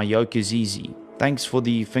light and my yoke is easy. Thanks for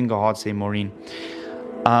the finger hearts there, Maureen.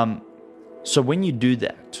 So when you do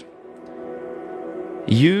that,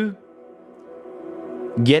 you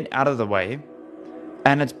get out of the way,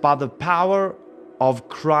 and it's by the power of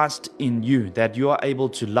Christ in you that you are able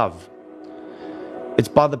to love. It's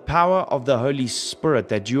by the power of the Holy Spirit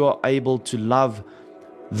that you are able to love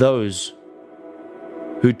those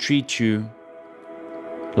who treat you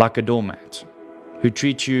like a doormat, who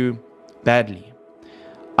treat you badly.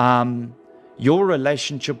 Your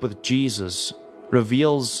relationship with Jesus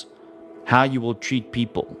reveals how you will treat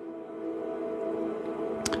people.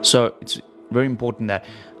 So it's very important that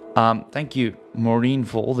thank you, Maureen,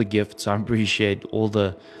 for all the gifts. I appreciate all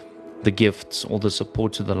the gifts, all the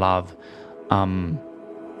support to the love.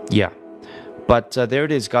 Yeah, but there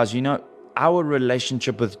it is, guys. You know, our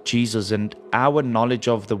relationship with Jesus and our knowledge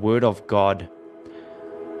of the Word of God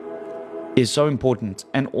is so important,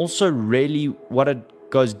 and also really what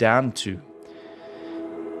it goes down to.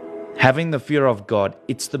 Having the fear of God,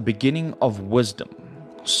 it's the beginning of wisdom.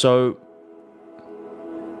 So,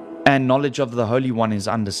 and knowledge of the Holy One is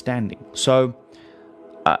understanding. So,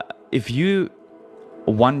 if you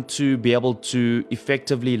want to be able to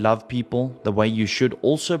effectively love people the way you should,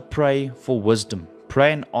 also pray for wisdom.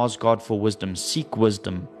 Pray and ask God for wisdom. Seek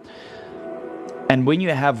wisdom. And when you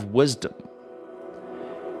have wisdom,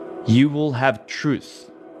 you will have truth.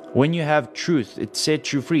 When you have truth, it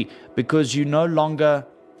sets you free, because you no longer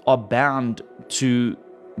are bound to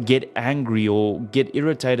get angry or get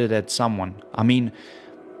irritated at someone. I mean,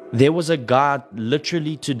 there was a guy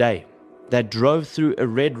literally today that drove through a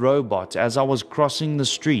red robot as I was crossing the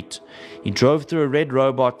street. He drove through a red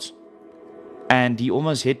robot and he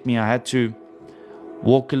almost hit me. I had to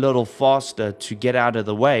walk a little faster to get out of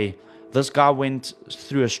the way. This guy went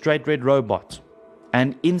through a straight red robot.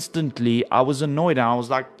 And instantly I was annoyed. And I was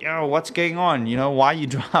like, yo, what's going on? You know, why are you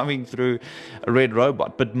driving through a red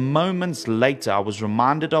robot? But moments later, I was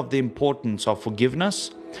reminded of the importance of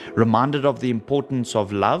forgiveness, reminded of the importance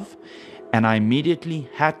of love. And I immediately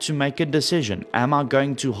had to make a decision. Am I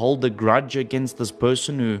going to hold a grudge against this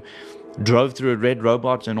person who drove through a red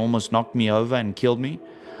robot and almost knocked me over and killed me?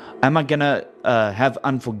 Am I going to have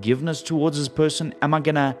unforgiveness towards this person? Am I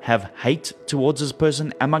going to have hate towards this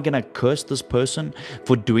person? Am I going to curse this person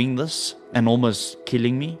for doing this and almost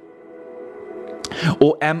killing me?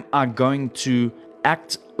 Or am I going to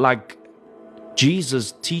act like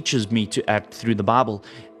Jesus teaches me to act through the Bible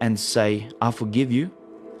and say, I forgive you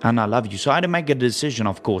and I love you? So I had to make a decision,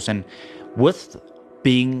 of course. And with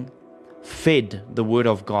being fed the Word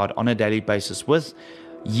of God on a daily basis, with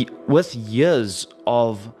years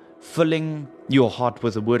of filling your heart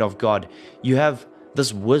with the Word of God, you have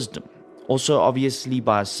this wisdom. Also, obviously,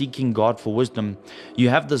 by seeking God for wisdom, you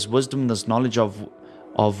have this wisdom, this knowledge of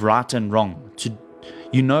right and wrong.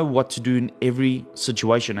 You know what to do in every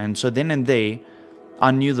situation. And so then and there,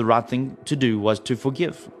 I knew the right thing to do was to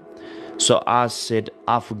forgive. So I said,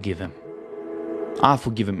 I forgive him. I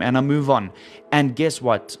forgive him, and I move on. And guess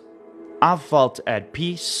what? I felt at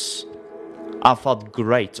peace. I felt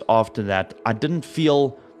great after that. I didn't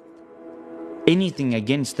feel anything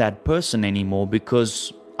against that person anymore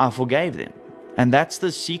because I forgave them. And that's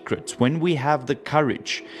the secret. When we have the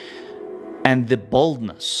courage and the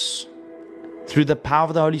boldness through the power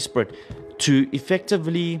of the Holy Spirit to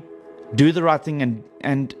effectively do the right thing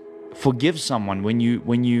and forgive someone when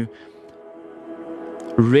you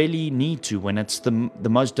really need to, when it's the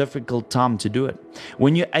most difficult time to do it.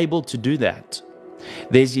 When you're able to do that,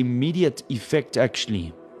 there's immediate effect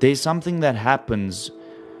actually. There's something that happens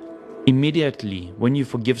immediately when you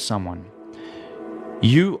forgive someone.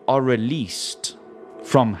 You are released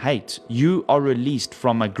from hate. You are released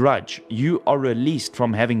from a grudge. You are released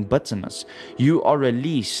from having bitterness. You are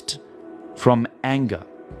released from anger.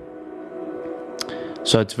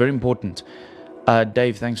 So it's very important.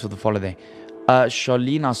 Dave, thanks for the follow there.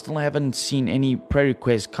 Charlene, I still haven't seen any prayer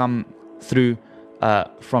requests come through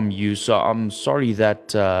from you, so I'm sorry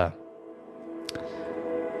that I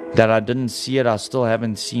didn't see it. I still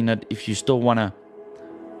haven't seen it. If you still want to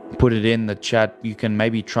put it in the chat, you can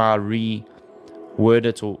maybe try word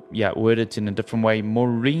it, or word it in a different way.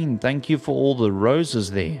 Maureen, thank you for all the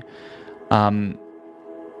roses there.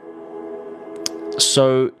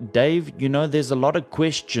 So Dave, there's a lot of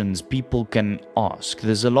questions people can ask.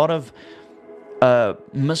 There's a lot of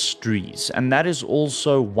mysteries, and that is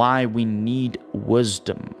also why we need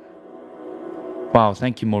wisdom. Wow,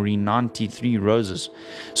 thank you, Maureen. 93 roses.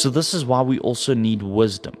 So this is why we also need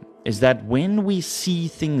wisdom, is that when we see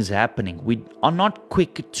things happening, we are not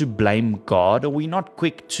quick to blame God, or we're not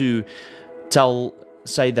quick to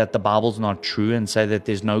say that the Bible's not true and say that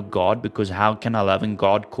there's no God, because how can a loving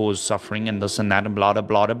God cause suffering and this and that and blah, blah,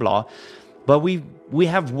 blah, blah, blah. But we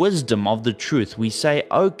have wisdom of the truth. We say,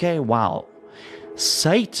 okay, wow,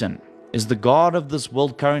 Satan is the god of this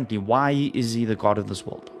world currently. Why is he the god of this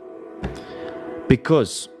world?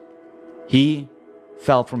 Because he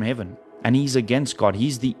fell from heaven and he's against God.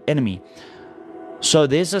 He's the enemy. So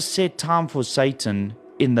there's a set time for Satan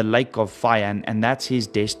in the lake of fire, and that's his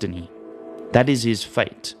destiny. That is his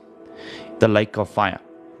fate, the lake of fire.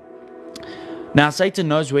 Now, Satan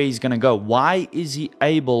knows where he's going to go. Why is he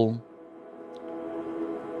able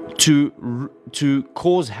to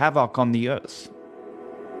cause havoc on the earth?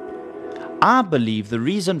 I believe the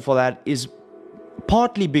reason for that is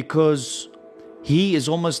partly because he is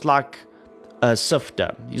almost like a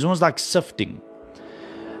sifter. He's almost like sifting.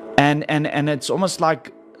 And it's almost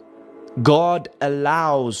like God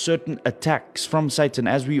allows certain attacks from Satan,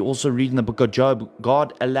 as we also read in the book of Job.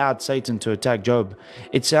 God allowed Satan to attack Job.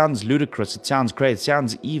 It sounds ludicrous, it sounds crazy, it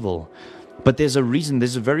sounds evil. But there's a reason,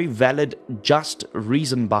 there's a very valid, just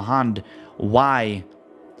reason behind why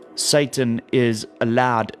Satan is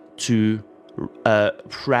allowed to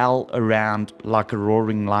prowl around like a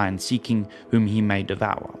roaring lion, seeking whom he may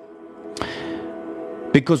devour.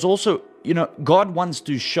 Because also, God wants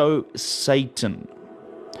to show Satan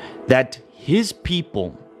that his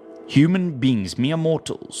people, human beings, mere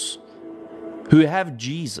mortals, who have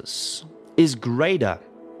Jesus, is greater.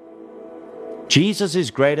 Jesus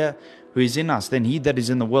is greater who is in us than he that is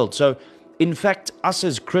in the world. So, in fact, us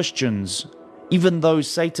as Christians, even though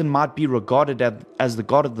Satan might be regarded as the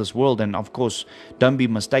god of this world, and of course, don't be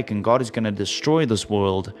mistaken, God is going to destroy this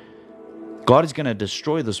world. God is going to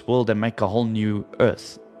destroy this world and make a whole new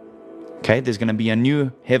earth. Okay, there's going to be a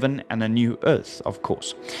new heaven and a new earth, of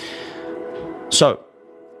course. So,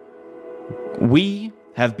 we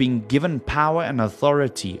have been given power and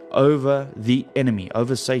authority over the enemy,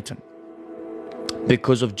 over Satan,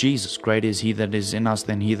 because of Jesus. Greater is he that is in us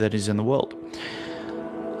than he that is in the world.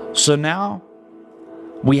 So now,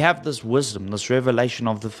 we have this wisdom, this revelation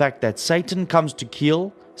of the fact that Satan comes to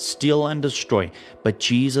kill, steal, and destroy. But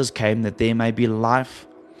Jesus came that there may be life,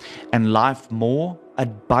 and life more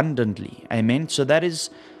abundantly. Amen. So that is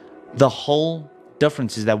the whole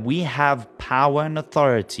difference, is that we have power and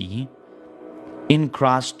authority in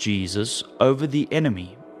Christ Jesus over the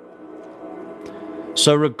enemy.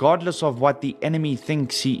 So regardless of what the enemy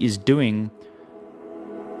thinks he is doing,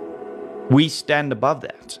 we stand above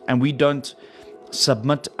that, and we don't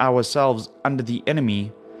submit ourselves under the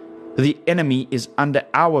enemy The enemy is under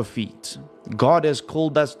our feet. God has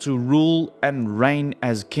called us to rule and reign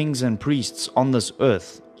as kings and priests on this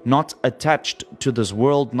earth, not attached to this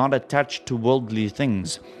world, not attached to worldly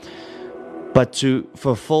things, but to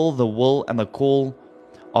fulfill the will and the call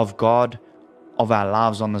of God of our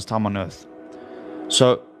lives on this time on earth.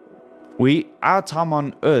 So our time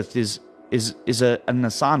on earth is an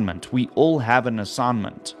assignment. We all have an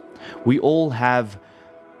assignment. We all have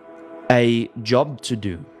a job to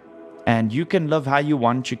do. And you can live how you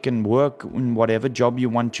want. You can work in whatever job you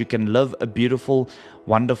want. You can live a beautiful,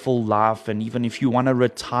 wonderful life. And even if you want to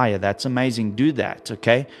retire, that's amazing. Do that,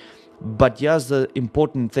 okay? But here's the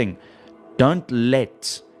important thing. Don't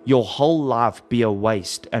let your whole life be a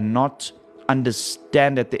waste and not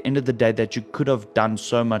understand at the end of the day that you could have done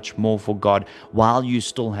so much more for God while you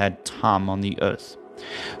still had time on the earth.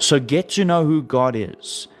 So get to know who God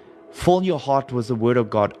is. Fill your heart with the Word of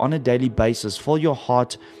God on a daily basis. Fill your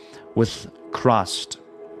heart with Christ.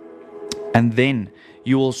 And then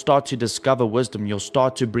you will start to discover wisdom. You'll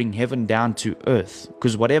start to bring heaven down to earth.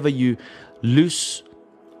 Because whatever you loose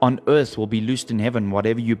on earth will be loosed in heaven.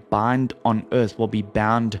 Whatever you bind on earth will be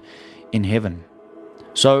bound in heaven.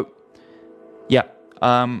 So, yeah,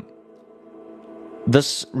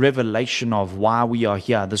 this revelation of why we are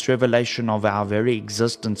here, this revelation of our very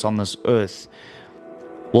existence on this earth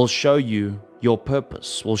will show you your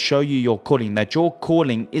purpose, will show you your calling, that your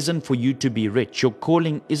calling isn't for you to be rich. Your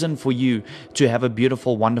calling isn't for you to have a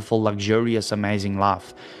beautiful, wonderful, luxurious, amazing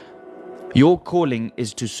life. Your calling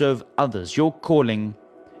is to serve others. Your calling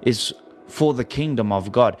is for the kingdom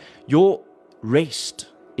of God. Your rest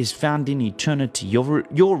is found in eternity.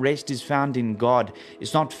 Your rest is found in God.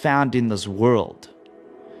 It's not found in this world.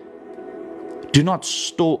 Do not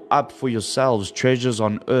store up for yourselves treasures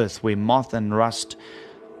on earth where moth and rust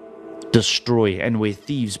destroy and where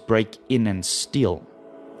thieves break in and steal.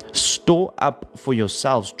 Store up for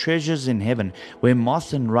yourselves treasures in heaven where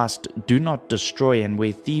moth and rust do not destroy and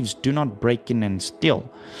where thieves do not break in and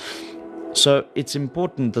steal. So it's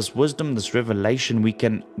important, this wisdom, this revelation we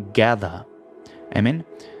can gather. Amen.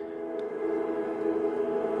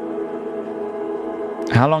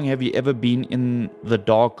 How long have you ever been in the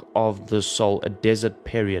dark of the soul, a desert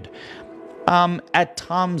period? At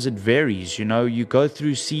times it varies, you go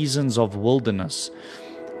through seasons of wilderness.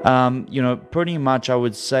 Pretty much I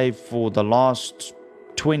would say for the last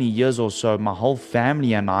 20 years or so, my whole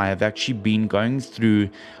family and I have actually been going through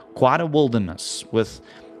quite a wilderness with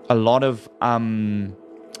a lot of, how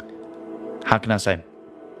can I say,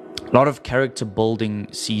 a lot of character building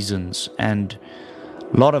seasons and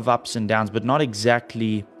a lot of ups and downs, but not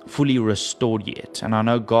exactly fully restored yet. And I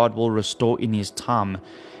know God will restore in His time.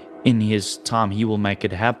 In His time, He will make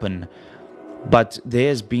it happen. But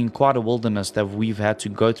there's been quite a wilderness that we've had to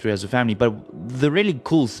go through as a family. But the really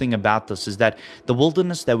cool thing about this is that the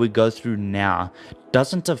wilderness that we go through now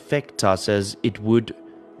doesn't affect us as it would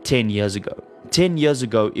 10 years ago. 10 years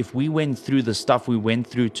ago, if we went through the stuff we went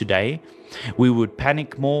through today, we would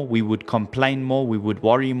panic more, we would complain more, we would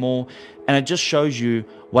worry more. And it just shows you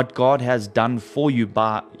what God has done for you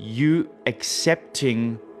by you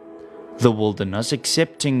accepting the wilderness,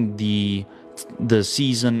 accepting the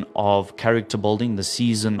season of character building, the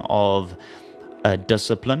season of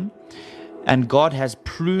discipline. And God has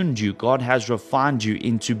pruned you, God has refined you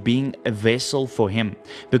into being a vessel for Him.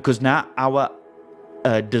 Because now our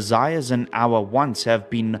desires and our wants have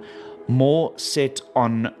been more set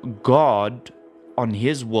on God, on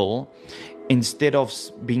His will, instead of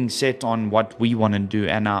being set on what we want to do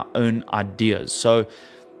and our own ideas. So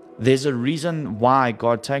there's a reason why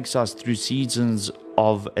God takes us through seasons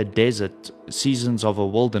of a desert, seasons of a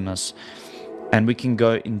wilderness, and we can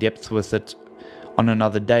go in depth with it on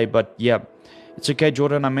another day. But yeah, it's okay,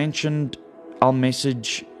 Jordan. I mentioned I'll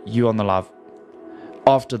message you on the live,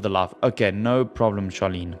 after the live. Okay, no problem,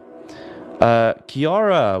 Charlene.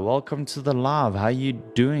 Kiara, welcome to the live. How you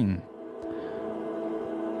doing?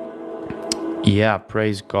 Yeah,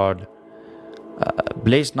 praise God.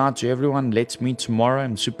 Blessed night to everyone. Let's meet tomorrow.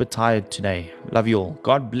 I'm super tired today. Love you all.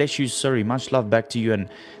 God bless you, Suri. Much love back to you, and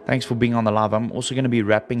thanks for being on the live. I'm also going to be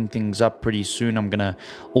wrapping things up pretty soon. I'm going to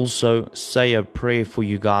also say a prayer for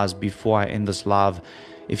you guys before I end this live,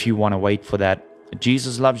 if you want to wait for that.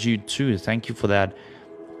 Jesus loves you too. Thank you for that.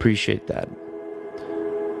 Appreciate that.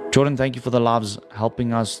 Jordan, thank you for the lives,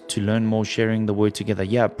 helping us to learn more, sharing the word together.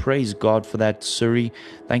 Yeah, praise God for that, Suri.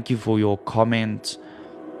 Thank you for your comment.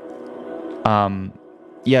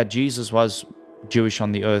 Yeah, Jesus was Jewish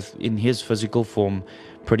on the earth in His physical form,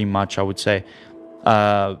 pretty much, I would say.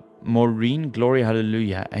 Maureen, glory,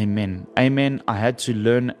 hallelujah, amen. Amen. I had to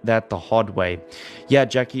learn that the hard way. Yeah,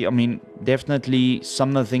 Jackie, I mean, definitely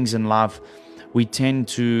some of the things in life, we tend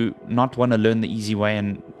to not want to learn the easy way,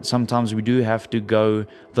 and sometimes we do have to go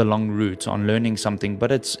the long route on learning something,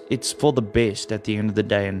 but it's for the best at the end of the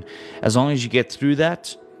day. And as long as you get through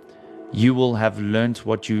that, you will have learned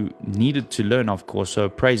what you needed to learn, of course. So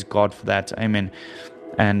praise God for that. Amen.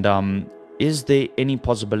 And is there any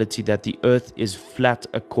possibility that the earth is flat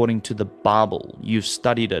according to the Bible? You've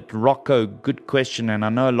studied it. Rocco, good question. And I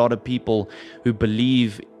know a lot of people who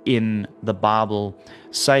believe in the Bible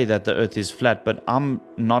say that the earth is flat, but I'm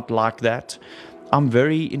not like that. I'm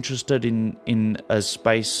very interested in a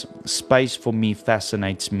space. Space for me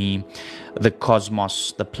fascinates me. The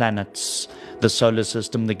cosmos, the planets, the solar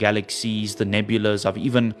system, the galaxies, the nebulas. I've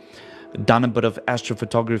even done a bit of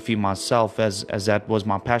astrophotography myself, as that was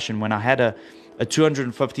my passion. When I had a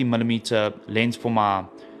 250 millimeter lens for my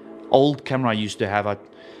old camera I used to have,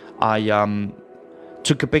 I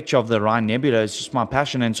took a picture of the Orion Nebula. It's just my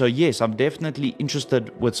passion. And so yes, I'm definitely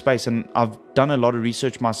interested with space, and I've done a lot of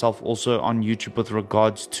research myself also on YouTube with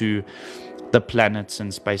regards to the planets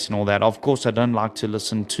and space and all that. Of course, I don't like to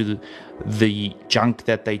listen to the junk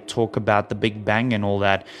that they talk about, the Big Bang and all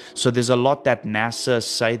that. So there's a lot that NASA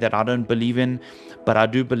say that I don't believe in, but I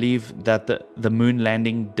do believe that the moon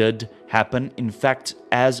landing did happen. In fact,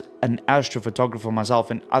 as an astrophotographer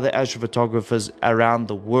myself and other astrophotographers around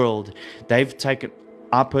the world, they've taken,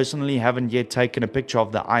 I personally haven't yet taken a picture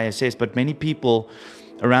of the ISS, but many people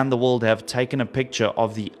around the world have taken a picture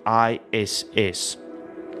of the ISS,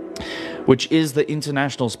 which is the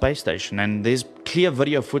International Space Station. And there's clear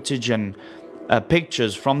video footage and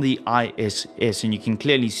pictures from the ISS, and you can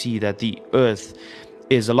clearly see that the Earth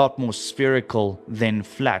is a lot more spherical than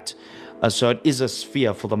flat. So it is a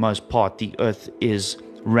sphere for the most part. The Earth is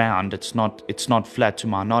round. It's not flat to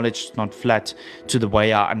my knowledge. It's not flat to the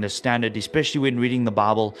way I understand it, especially when reading the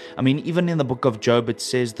Bible. I mean, even in the book of Job, it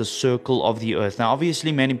says the circle of the earth. Now,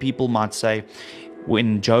 obviously, many people might say,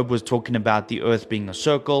 when Job was talking about the earth being a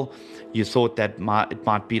circle, you thought that it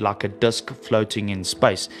might be like a disk floating in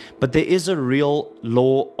space. But there is a real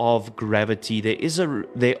law of gravity.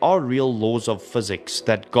 There are real laws of physics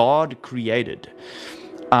that God created,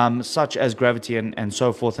 such as gravity and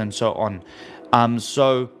so forth and so on.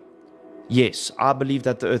 So yes, I believe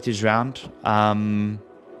that the earth is round.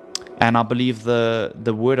 And I believe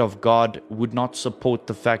the word of God would not support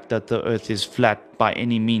the fact that the earth is flat by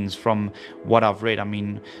any means from what I've read. I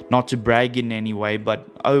mean, not to brag in any way, but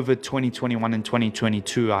over 2021 and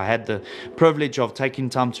 2022, I had the privilege of taking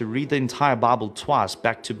time to read the entire Bible twice,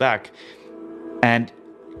 back to back. And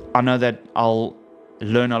I know that I'll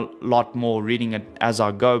learn a lot more reading it as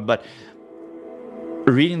I go, but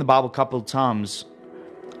reading the Bible a couple of times,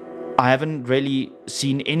 I haven't really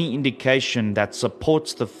seen any indication that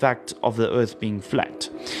supports the fact of the earth being flat.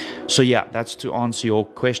 So yeah, that's to answer your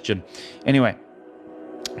question. Anyway,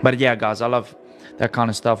 but yeah, guys, I love that kind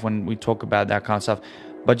of stuff when we talk about that kind of stuff.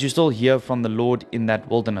 But you still hear from the Lord in that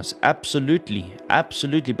wilderness. Absolutely,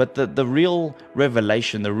 absolutely. But the real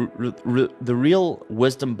revelation, the real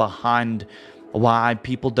wisdom behind why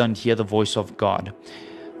people don't hear the voice of God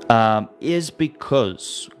is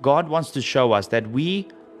because God wants to show us that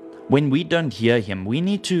when we don't hear Him, we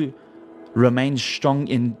need to remain strong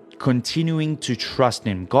in continuing to trust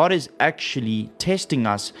Him. God is actually testing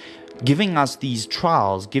us, giving us these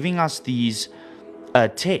trials, giving us these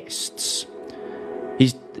tests.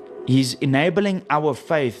 He's enabling our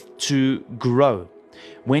faith to grow.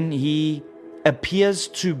 When He appears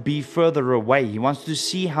to be further away, He wants to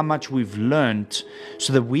see how much we've learned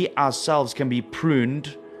so that we ourselves can be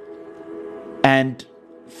pruned and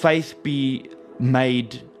faith be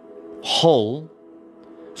made whole,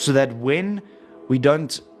 so that when we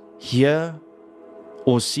don't hear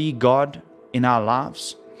or see God in our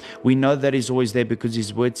lives, we know that He's always there, because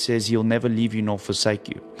His word says He'll never leave you nor forsake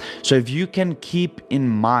you. So if you can keep in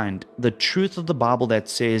mind the truth of the Bible that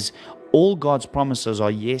says all God's promises are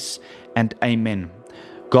yes and amen.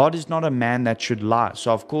 God is not a man that should lie.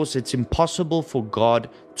 So of course it's impossible for God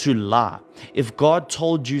to lie. If God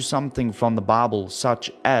told you something from the Bible, such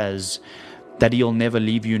as that He'll never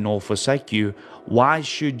leave you nor forsake you, why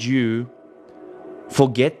should you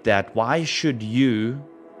forget that? Why should you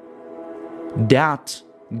doubt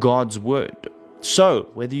God's word? So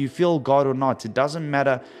whether you feel God or not, it doesn't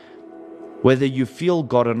matter whether you feel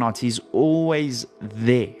God or not, He's always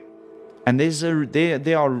there. And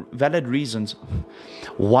there are valid reasons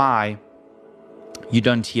why you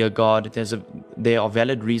don't hear God. There are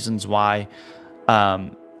valid reasons why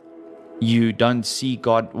you don't see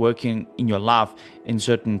God working in your life in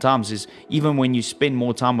certain times is even when you spend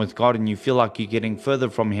more time with God and you feel like you're getting further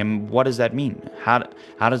from Him. What does that mean? How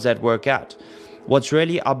does that work out? What's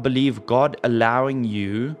really, I believe, God allowing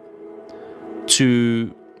you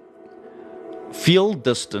to feel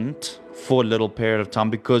distant for a little period of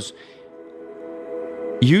time, because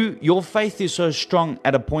your faith is so strong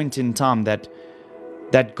at a point in time that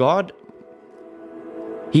God,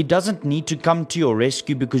 He doesn't need to come to your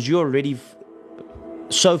rescue, because you're already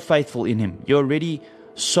so faithful in Him. You're already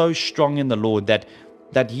so strong in the Lord that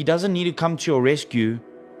He doesn't need to come to your rescue.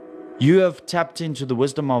 You have tapped into the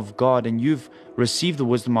wisdom of God, and you've received the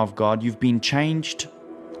wisdom of God. You've been changed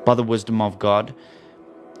by the wisdom of God,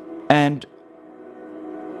 and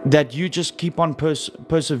that you just keep on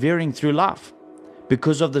persevering through life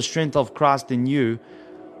because of the strength of Christ in you.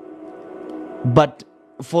 But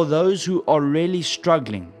for those who are really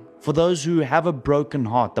struggling, for those who have a broken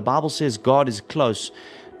heart, the Bible says God is close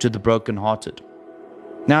to the brokenhearted.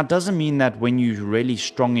 Now, it doesn't mean that when you're really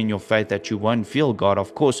strong in your faith that you won't feel God.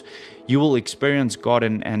 Of course, you will experience God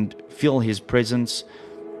and feel His presence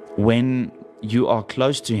when you are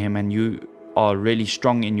close to Him and you are really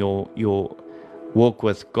strong in your walk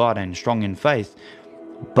with God and strong in faith.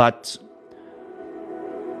 But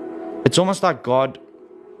it's almost like God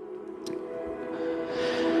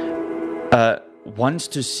wants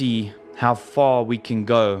to see how far we can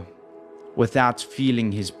go without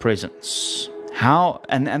feeling His presence.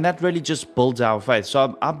 And that really just builds our faith.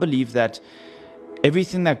 So I believe that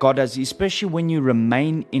everything that God does, especially when you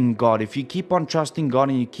remain in God, if you keep on trusting God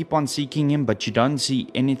and you keep on seeking Him, but you don't see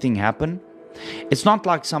anything happen, it's not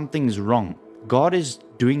like something's wrong. God is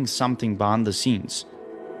doing something behind the scenes.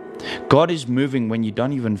 God is moving when you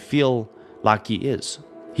don't even feel like He is.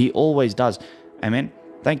 He always does. Amen.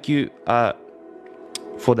 Thank you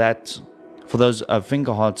for that, for those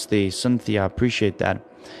finger hearts there, Cynthia. I appreciate that.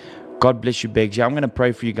 God bless you, Begs. Yeah, I'm going to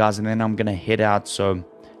pray for you guys and then I'm going to head out. So,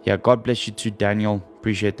 yeah, God bless you too, Daniel.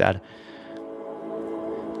 Appreciate that.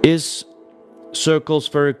 Is circle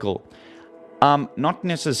spherical? Not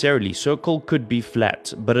necessarily. Circle could be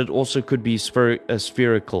flat, but it also could be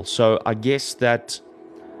spherical. So I guess that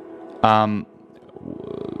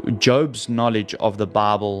Job's knowledge of the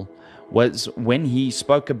Bible was when he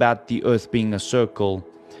spoke about the earth being a circle,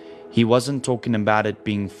 he wasn't talking about it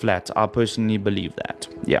being flat. I personally believe that.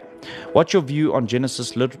 Yeah. What's your view on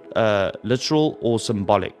Genesis, literal or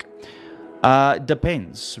symbolic?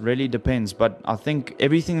 Depends, really depends. But I think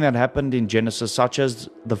everything that happened in Genesis, such as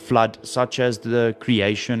the flood, such as the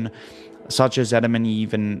creation, such as Adam and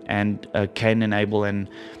Eve and Cain and Abel and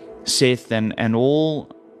Seth and all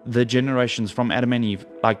the generations from Adam and Eve,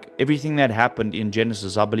 like everything that happened in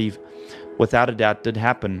Genesis, I believe, without a doubt, did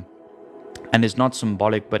happen. And is not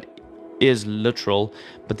symbolic, but is literal.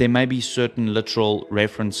 But there may be certain literal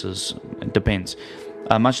references. It depends.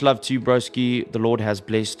 Much love to you, broski. The Lord has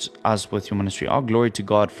blessed us with your ministry. Oh, glory to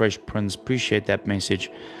God, Fresh Prince. Appreciate that message.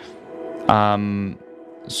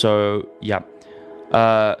 So, yeah.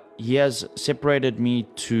 He has separated me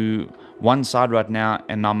to one side right now,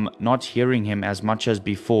 and I'm not hearing Him as much as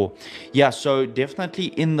before. Yeah, so definitely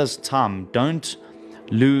in this time, don't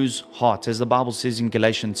lose heart. As the Bible says in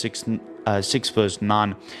Galatians 6 verse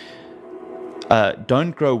 9,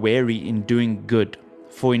 don't grow weary in doing good,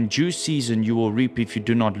 for in due season you will reap if you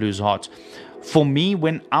do not lose heart. For me,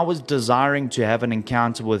 when I was desiring to have an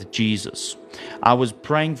encounter with Jesus, I was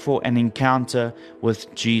praying for an encounter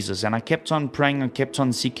with Jesus, and I kept on praying, I kept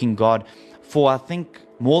on seeking God for I think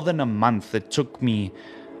more than a month. It took me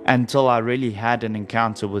until I really had an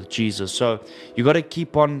encounter with Jesus. So you got to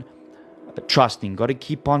keep on trusting, got to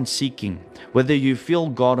keep on seeking, whether you feel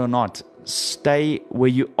God or not. Stay where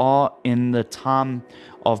you are in the time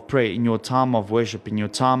of prayer, in your time of worship, in your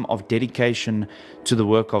time of dedication to the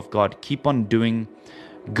work of God. Keep on doing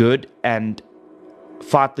good and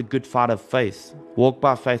fight the good fight of faith. Walk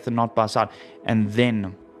by faith and not by sight. And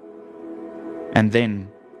then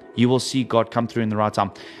you will see God come through in the right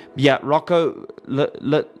time. Yeah, Rocco,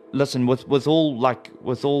 listen, with all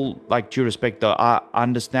due respect though, I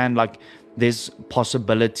understand there's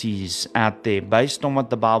possibilities out there based on what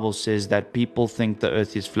the Bible says that people think the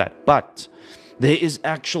earth is flat. But there is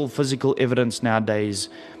actual physical evidence nowadays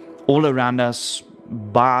all around us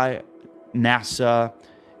by NASA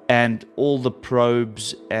and all the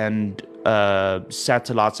probes and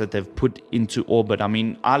satellites that they've put into orbit. I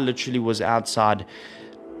mean, I literally was outside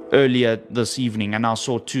earlier this evening and I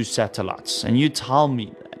saw 2 satellites. And you tell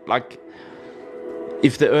me,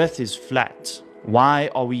 if the earth is flat, why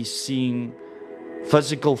are we seeing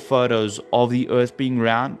physical photos of the earth being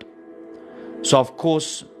round? So of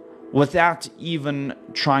course, without even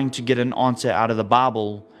trying to get an answer out of the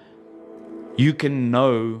Bible, you can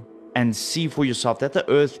know and see for yourself that the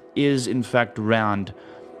earth is in fact round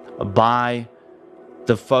by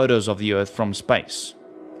the photos of the earth from space.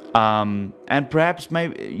 And perhaps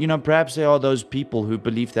perhaps there are those people who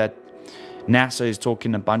believe that NASA is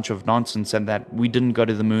talking a bunch of nonsense and that we didn't go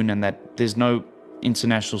to the moon and that there's no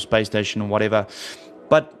international space station or whatever.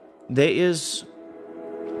 But there is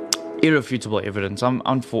irrefutable evidence.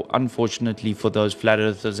 Unfortunately for those flat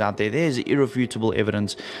earthers out there, there's irrefutable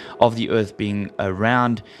evidence of the earth being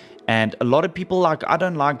round. And a lot of people, I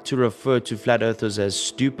don't like to refer to flat earthers as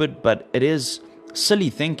stupid, but it is silly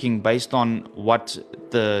thinking based on what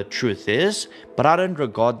the truth is. But I don't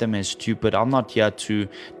regard them as stupid. I'm not here to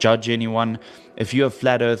judge anyone. If you're a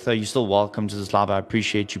flat earther, you're still welcome to this live. I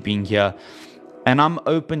appreciate you being here. And I'm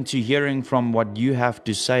open to hearing from what you have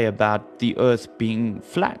to say about the earth being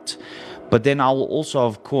flat. But then I will also,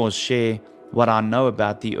 of course, share what I know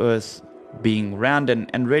about the earth being round.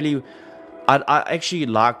 And really, I actually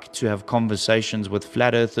like to have conversations with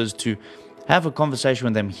flat earthers, to have a conversation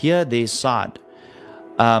with them, hear their side.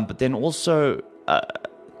 But then also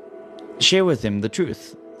share with them the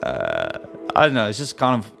truth. I don't know, it's just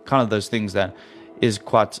kind of those things that is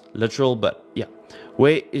quite literal, but yeah.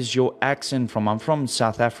 Where is your accent from? I'm from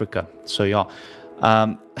South Africa, so yeah.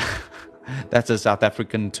 That's a South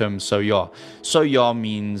African term, so yeah. So yeah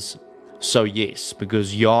means so yes,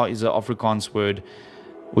 because ja is an Afrikaans word,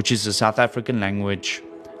 which is a South African language,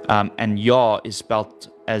 and ja is spelled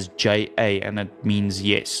as J-A, and it means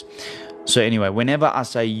yes. So anyway, whenever I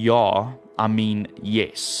say ja, I mean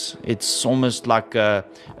yes. It's almost like a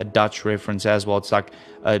Dutch reference as well. It's like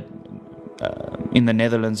in the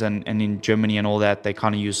Netherlands and in Germany and all that, they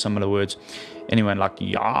kind of use similar words. Anyway, like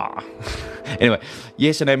yeah. Anyway,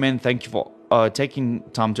 yes and amen. Thank you for taking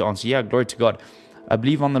time to answer. Yeah, glory to God. I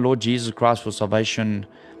believe on the Lord Jesus Christ for salvation.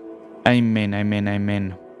 Amen, amen,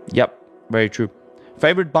 amen. Yep, very true.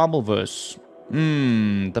 Favorite Bible verse?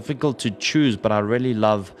 Difficult to choose, but I really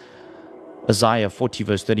love Isaiah 40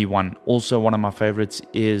 verse 31. Also one of my favorites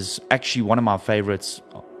is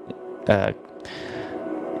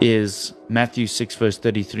Matthew 6 verse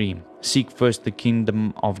 33. Seek first the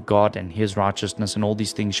kingdom of God and his righteousness, and all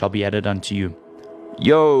these things shall be added unto you.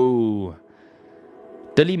 Yo,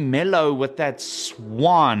 Dilly Mello with that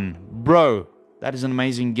swan, bro, that is an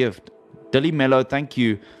amazing gift. Dilly Mello, thank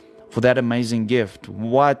you for that amazing gift.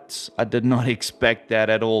 What? I did not expect that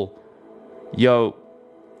at all. Yo,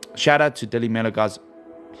 shout out to Dilly Mello, guys.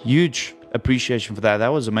 Huge appreciation for that. That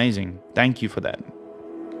was amazing. Thank you for that.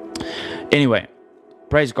 Anyway,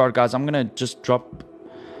 praise God, guys. I'm going to just drop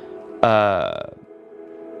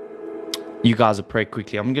you guys a prayer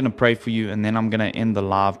quickly. I'm going to pray for you, and then I'm going to end the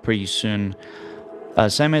live pretty soon.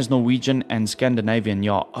 Same as Norwegian and Scandinavian,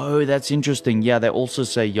 yeah. Oh, that's interesting. Yeah, they also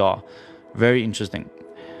say yeah. Very interesting.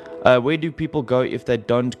 Where do people go if they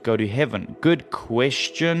don't go to heaven? Good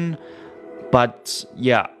question. But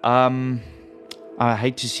yeah, I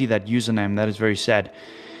hate to see that username. That is very sad.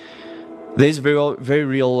 There's a very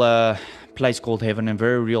real place called heaven and a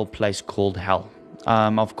very real place called hell.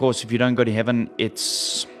 Of course, if you don't go to heaven,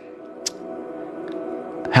 it's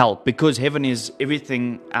hell, because heaven is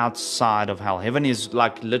everything outside of hell. Heaven is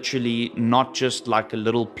like literally not just like a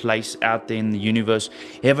little place out there in the universe.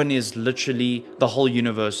 Heaven is literally the whole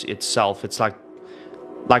universe itself. It's like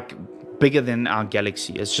bigger than our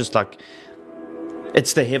galaxy. It's just like,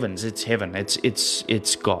 it's the heavens. It's heaven.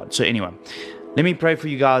 It's God. So anyway, let me pray for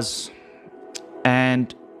you guys,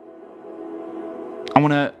 and I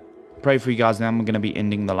want to pray for you guys now. I'm going to be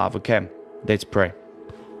ending the live. Okay, let's pray.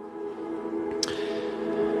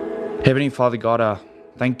 Heavenly Father God,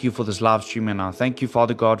 thank you for this live stream, and I thank you,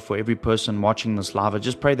 Father God, for every person watching this live. I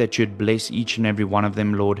just pray that you'd bless each and every one of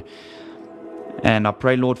them, Lord. And I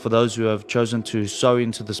pray, Lord, for those who have chosen to sow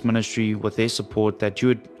into this ministry with their support, that you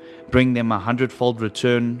would bring them 100-fold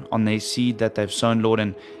return on their seed that they've sown, Lord,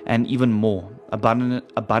 and even more,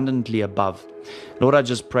 abundantly above. Lord, I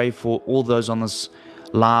just pray for all those on this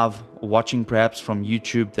live, watching perhaps from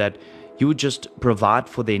YouTube, that you would just provide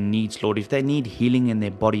for their needs, Lord. If they need healing in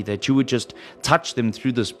their body, that you would just touch them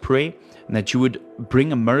through this prayer, and that you would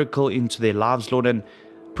bring a miracle into their lives, Lord. And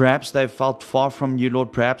perhaps they've felt far from you,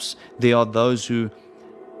 Lord. Perhaps there are those who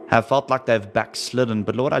have felt like they've backslidden.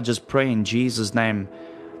 But Lord, I just pray in Jesus' name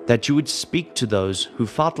that you would speak to those who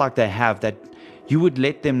felt like they have, that you would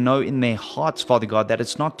let them know in their hearts, Father God, that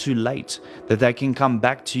it's not too late, that they can come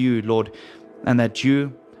back to you, Lord, and that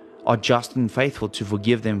you are just and faithful to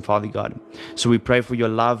forgive them, Father God. So we pray for your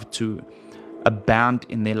love to abound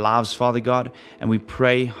in their lives, Father God, and we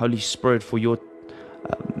pray, Holy Spirit, for your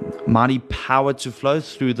mighty power to flow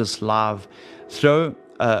through this live. Flow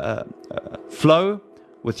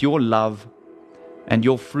with your love and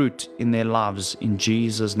your fruit in their lives in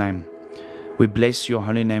Jesus' name. We bless your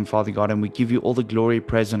holy name, Father God, and we give you all the glory,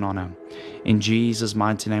 praise, and honor. In Jesus'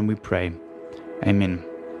 mighty name we pray. Amen.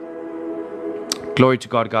 Glory to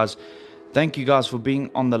God, guys. Thank you, guys, for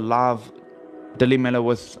being on the live. Dilly Miller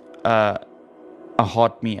with a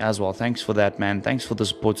heart me as well. Thanks for that, man. Thanks for the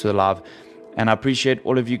support to the live. And I appreciate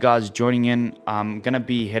all of you guys joining in. I'm going to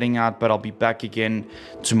be heading out, but I'll be back again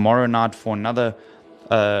tomorrow night for another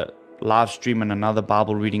live stream and another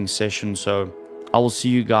Bible reading session. So I will see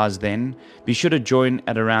you guys then. Be sure to join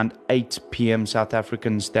at around 8 p.m. South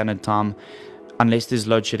African Standard Time. Unless there's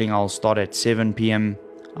load shedding, I'll start at 7 p.m.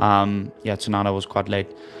 Tonight I was quite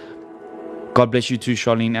late. God bless you too,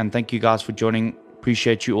 Charlene, and thank you guys for joining.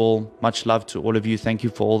 Appreciate you all. Much love to all of you. Thank you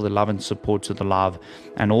for all the love and support to the live,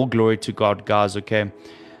 and all glory to God, guys. Okay,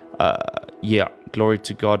 glory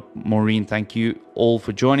to God. Maureen, thank you all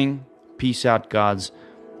for joining. Peace out, guys.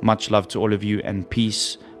 Much love to all of you, and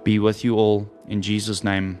peace be with you all in Jesus'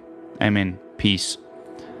 name. Amen. Peace.